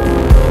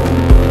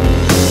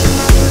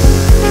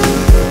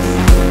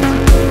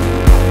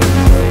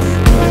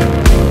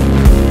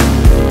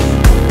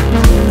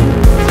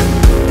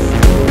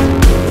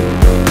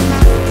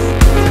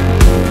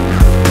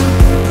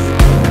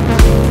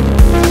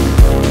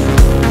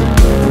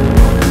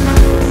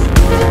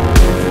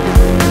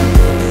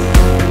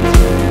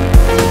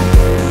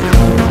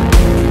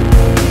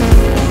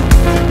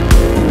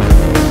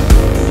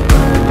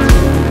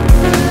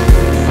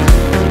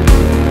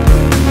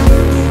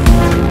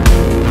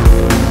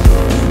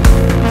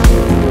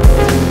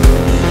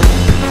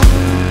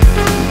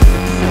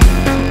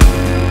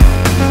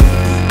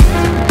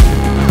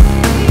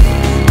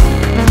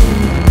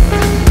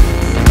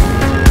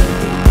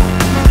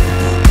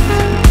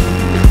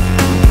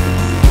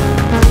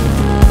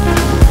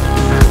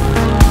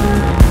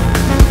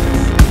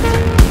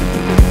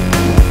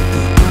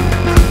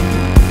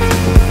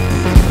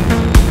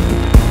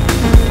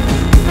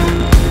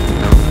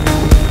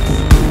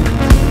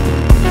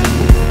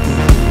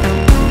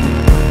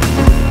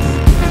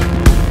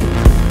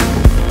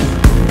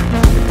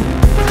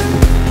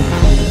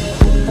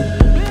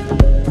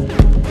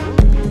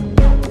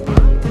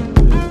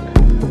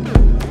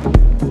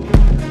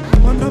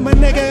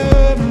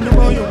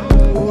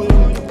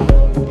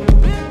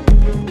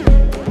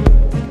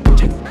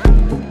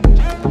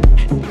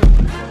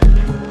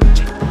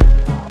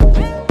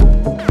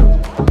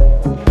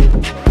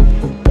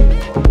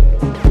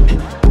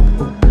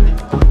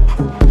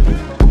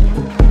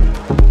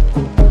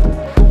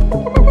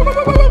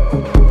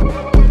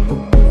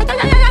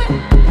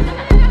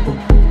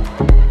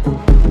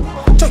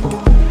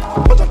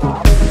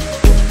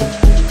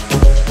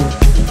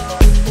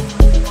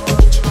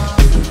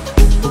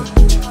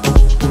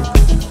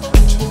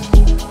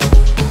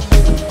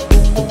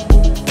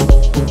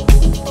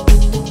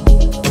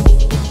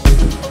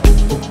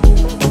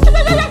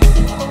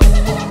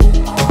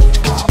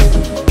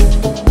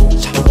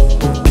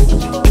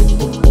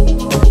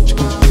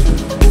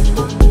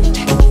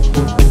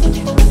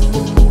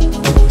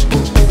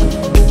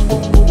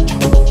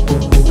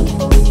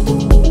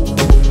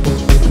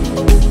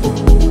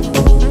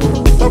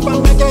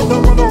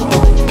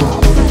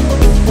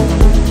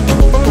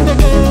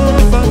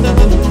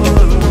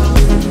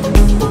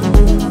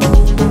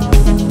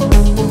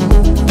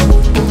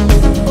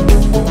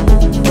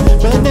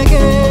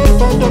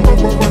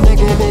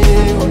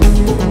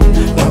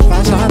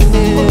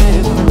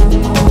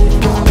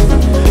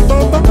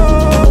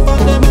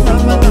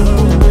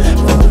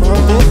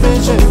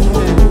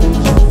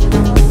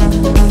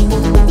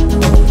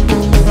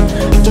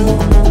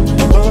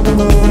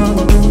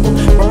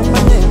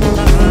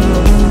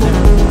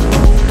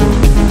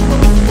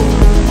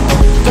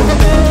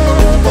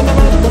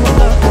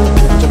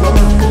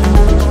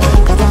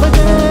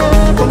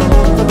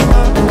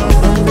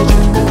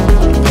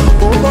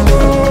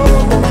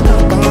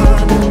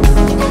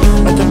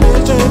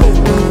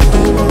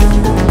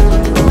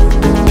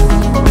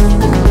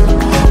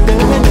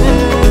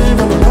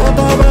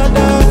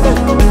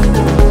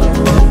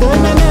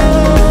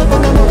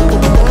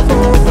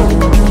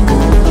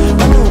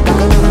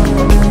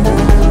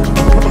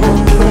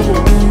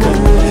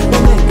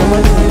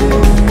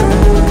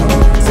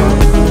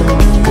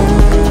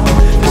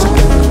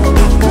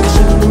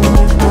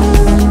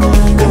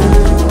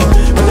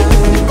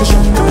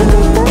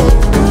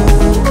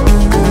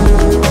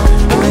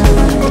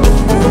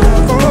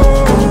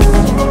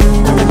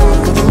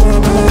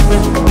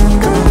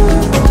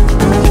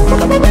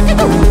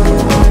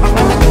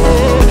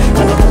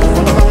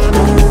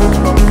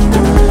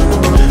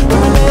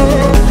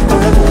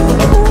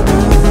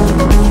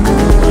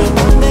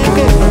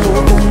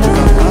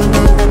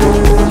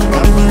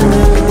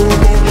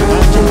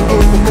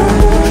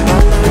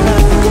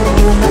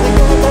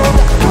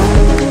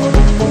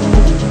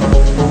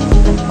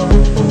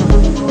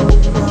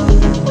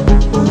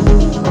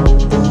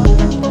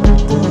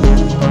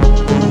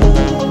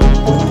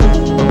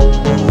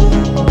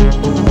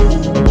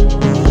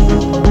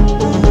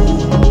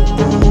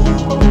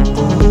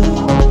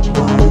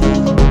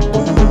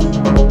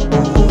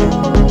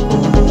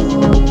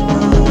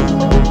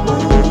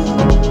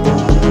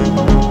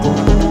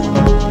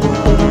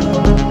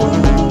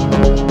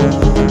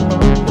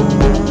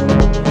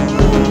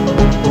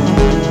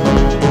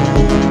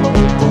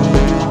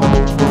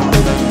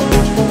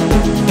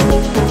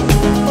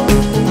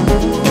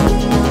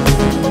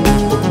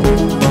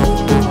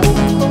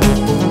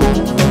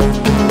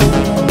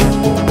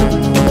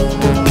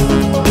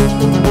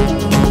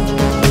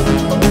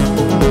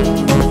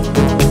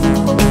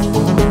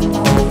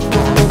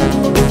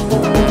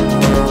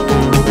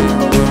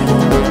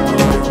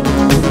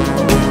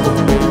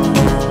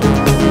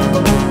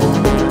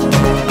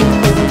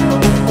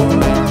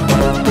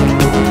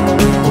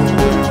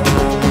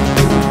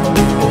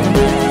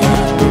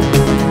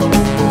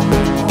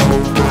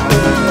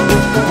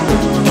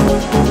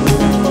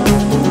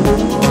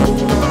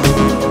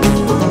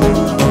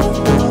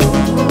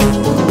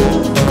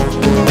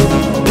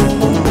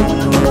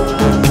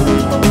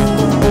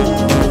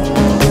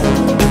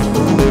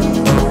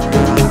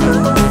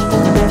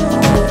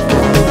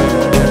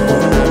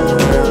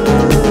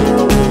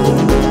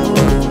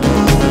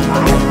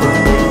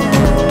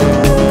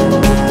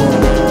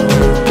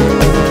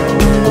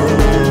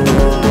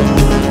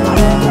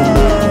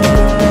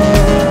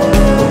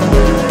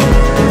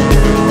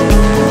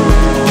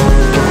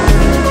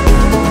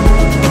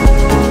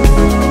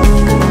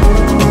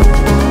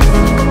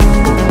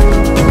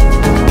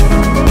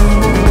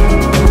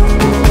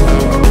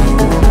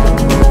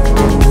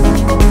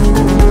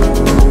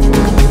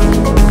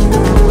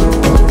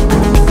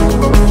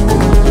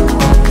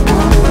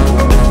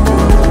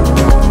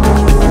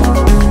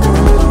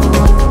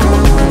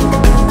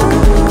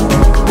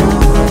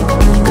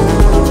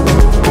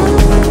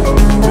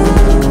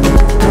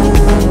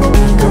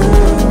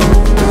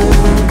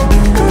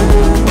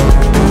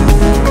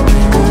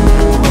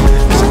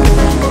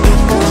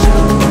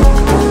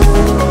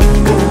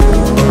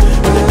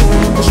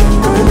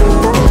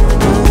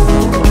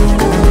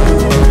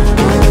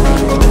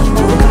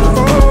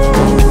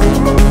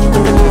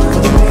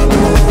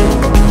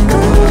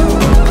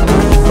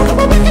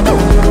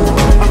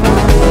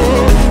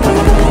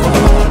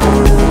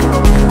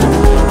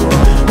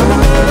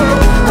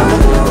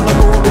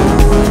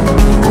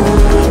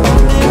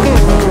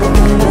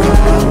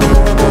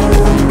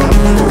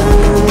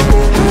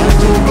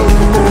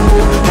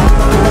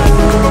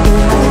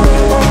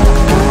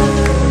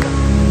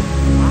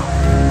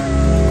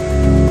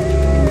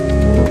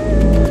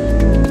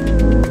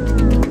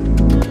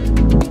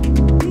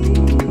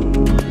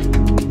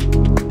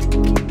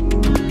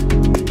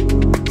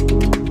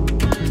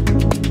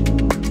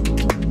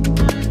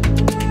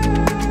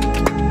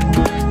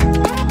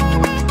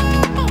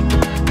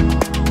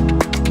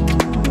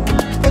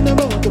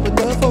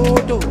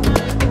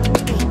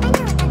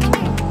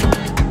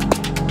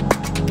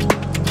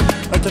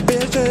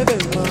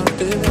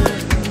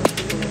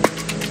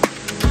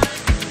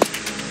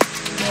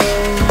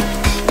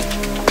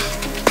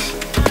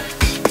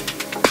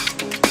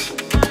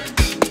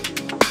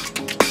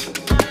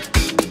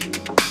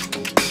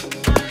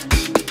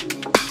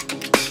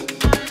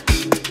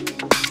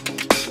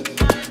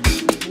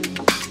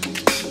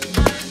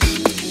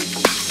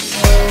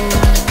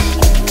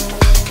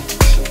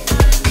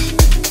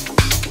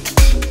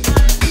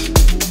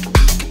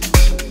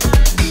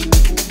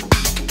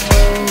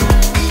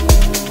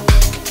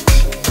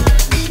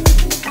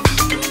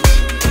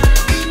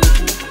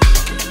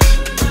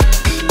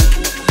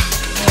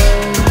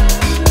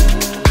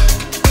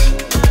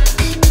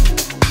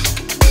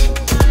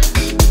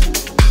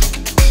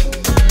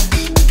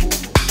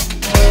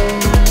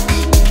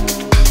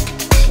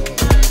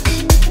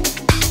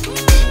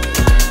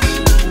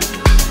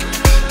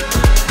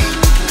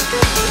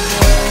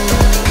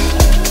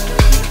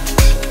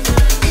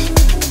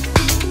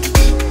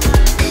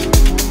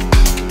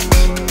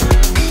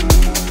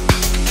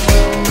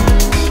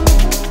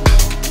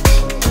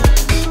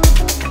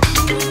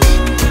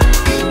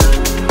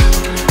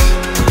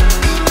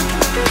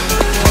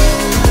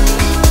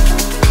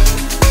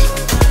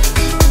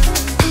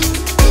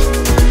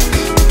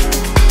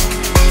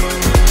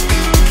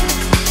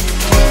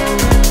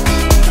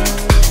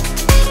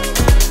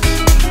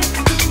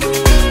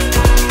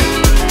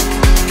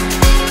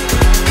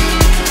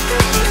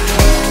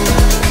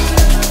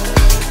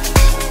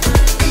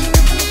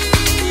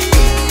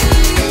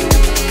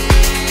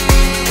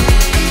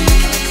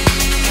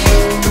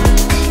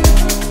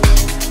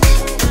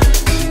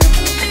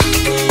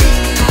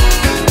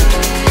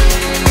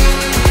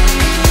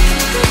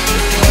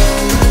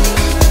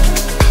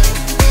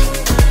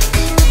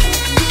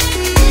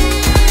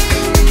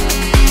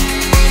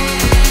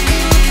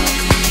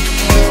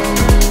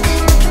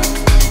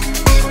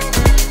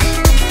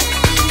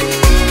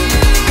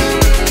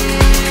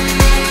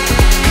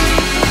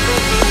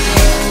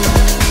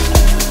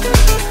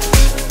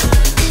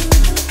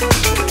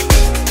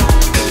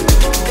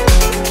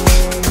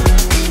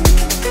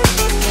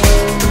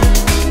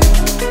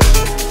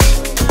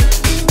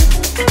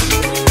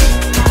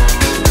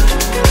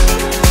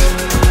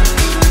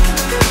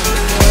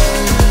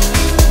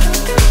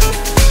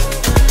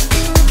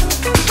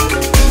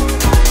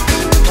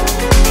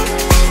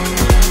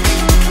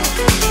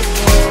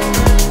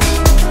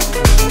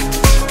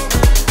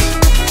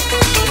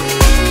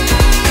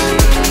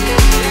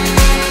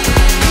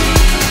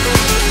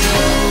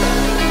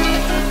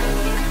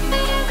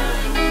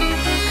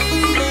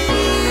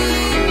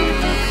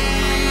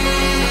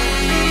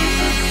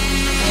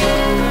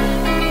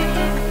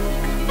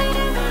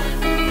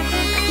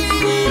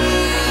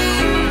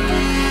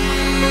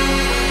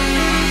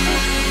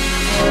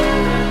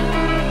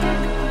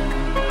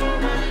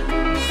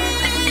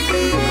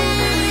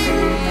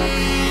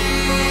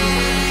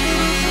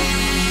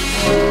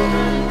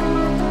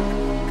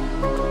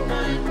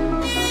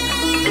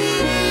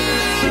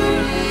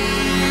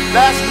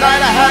 Last night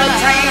I had a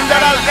dream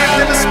that I lived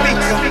in a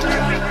speaker,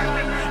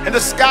 and the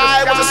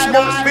sky was a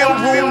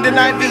smoke-filled room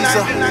denied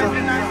visa.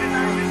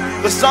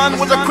 The sun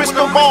was a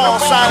crystal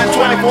ball shining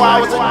 24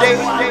 hours a day.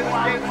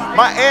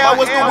 My air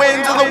was the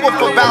winds of the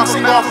woofer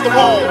bouncing off the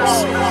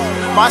walls.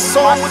 My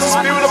soul was the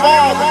spirit of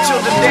all the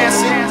children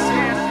dancing.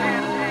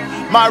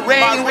 My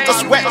rain was the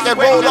sweat that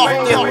rolled off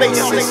their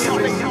faces.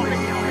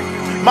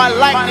 My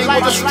lightning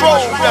was a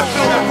strobe that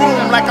filled the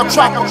room like a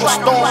tropical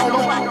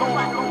storm.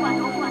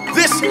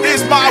 This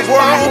is my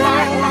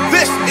world,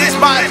 this is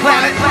my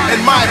planet,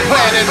 and my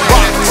planet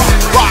rocks,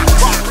 rocks,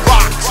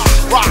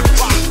 rocks,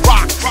 rocks.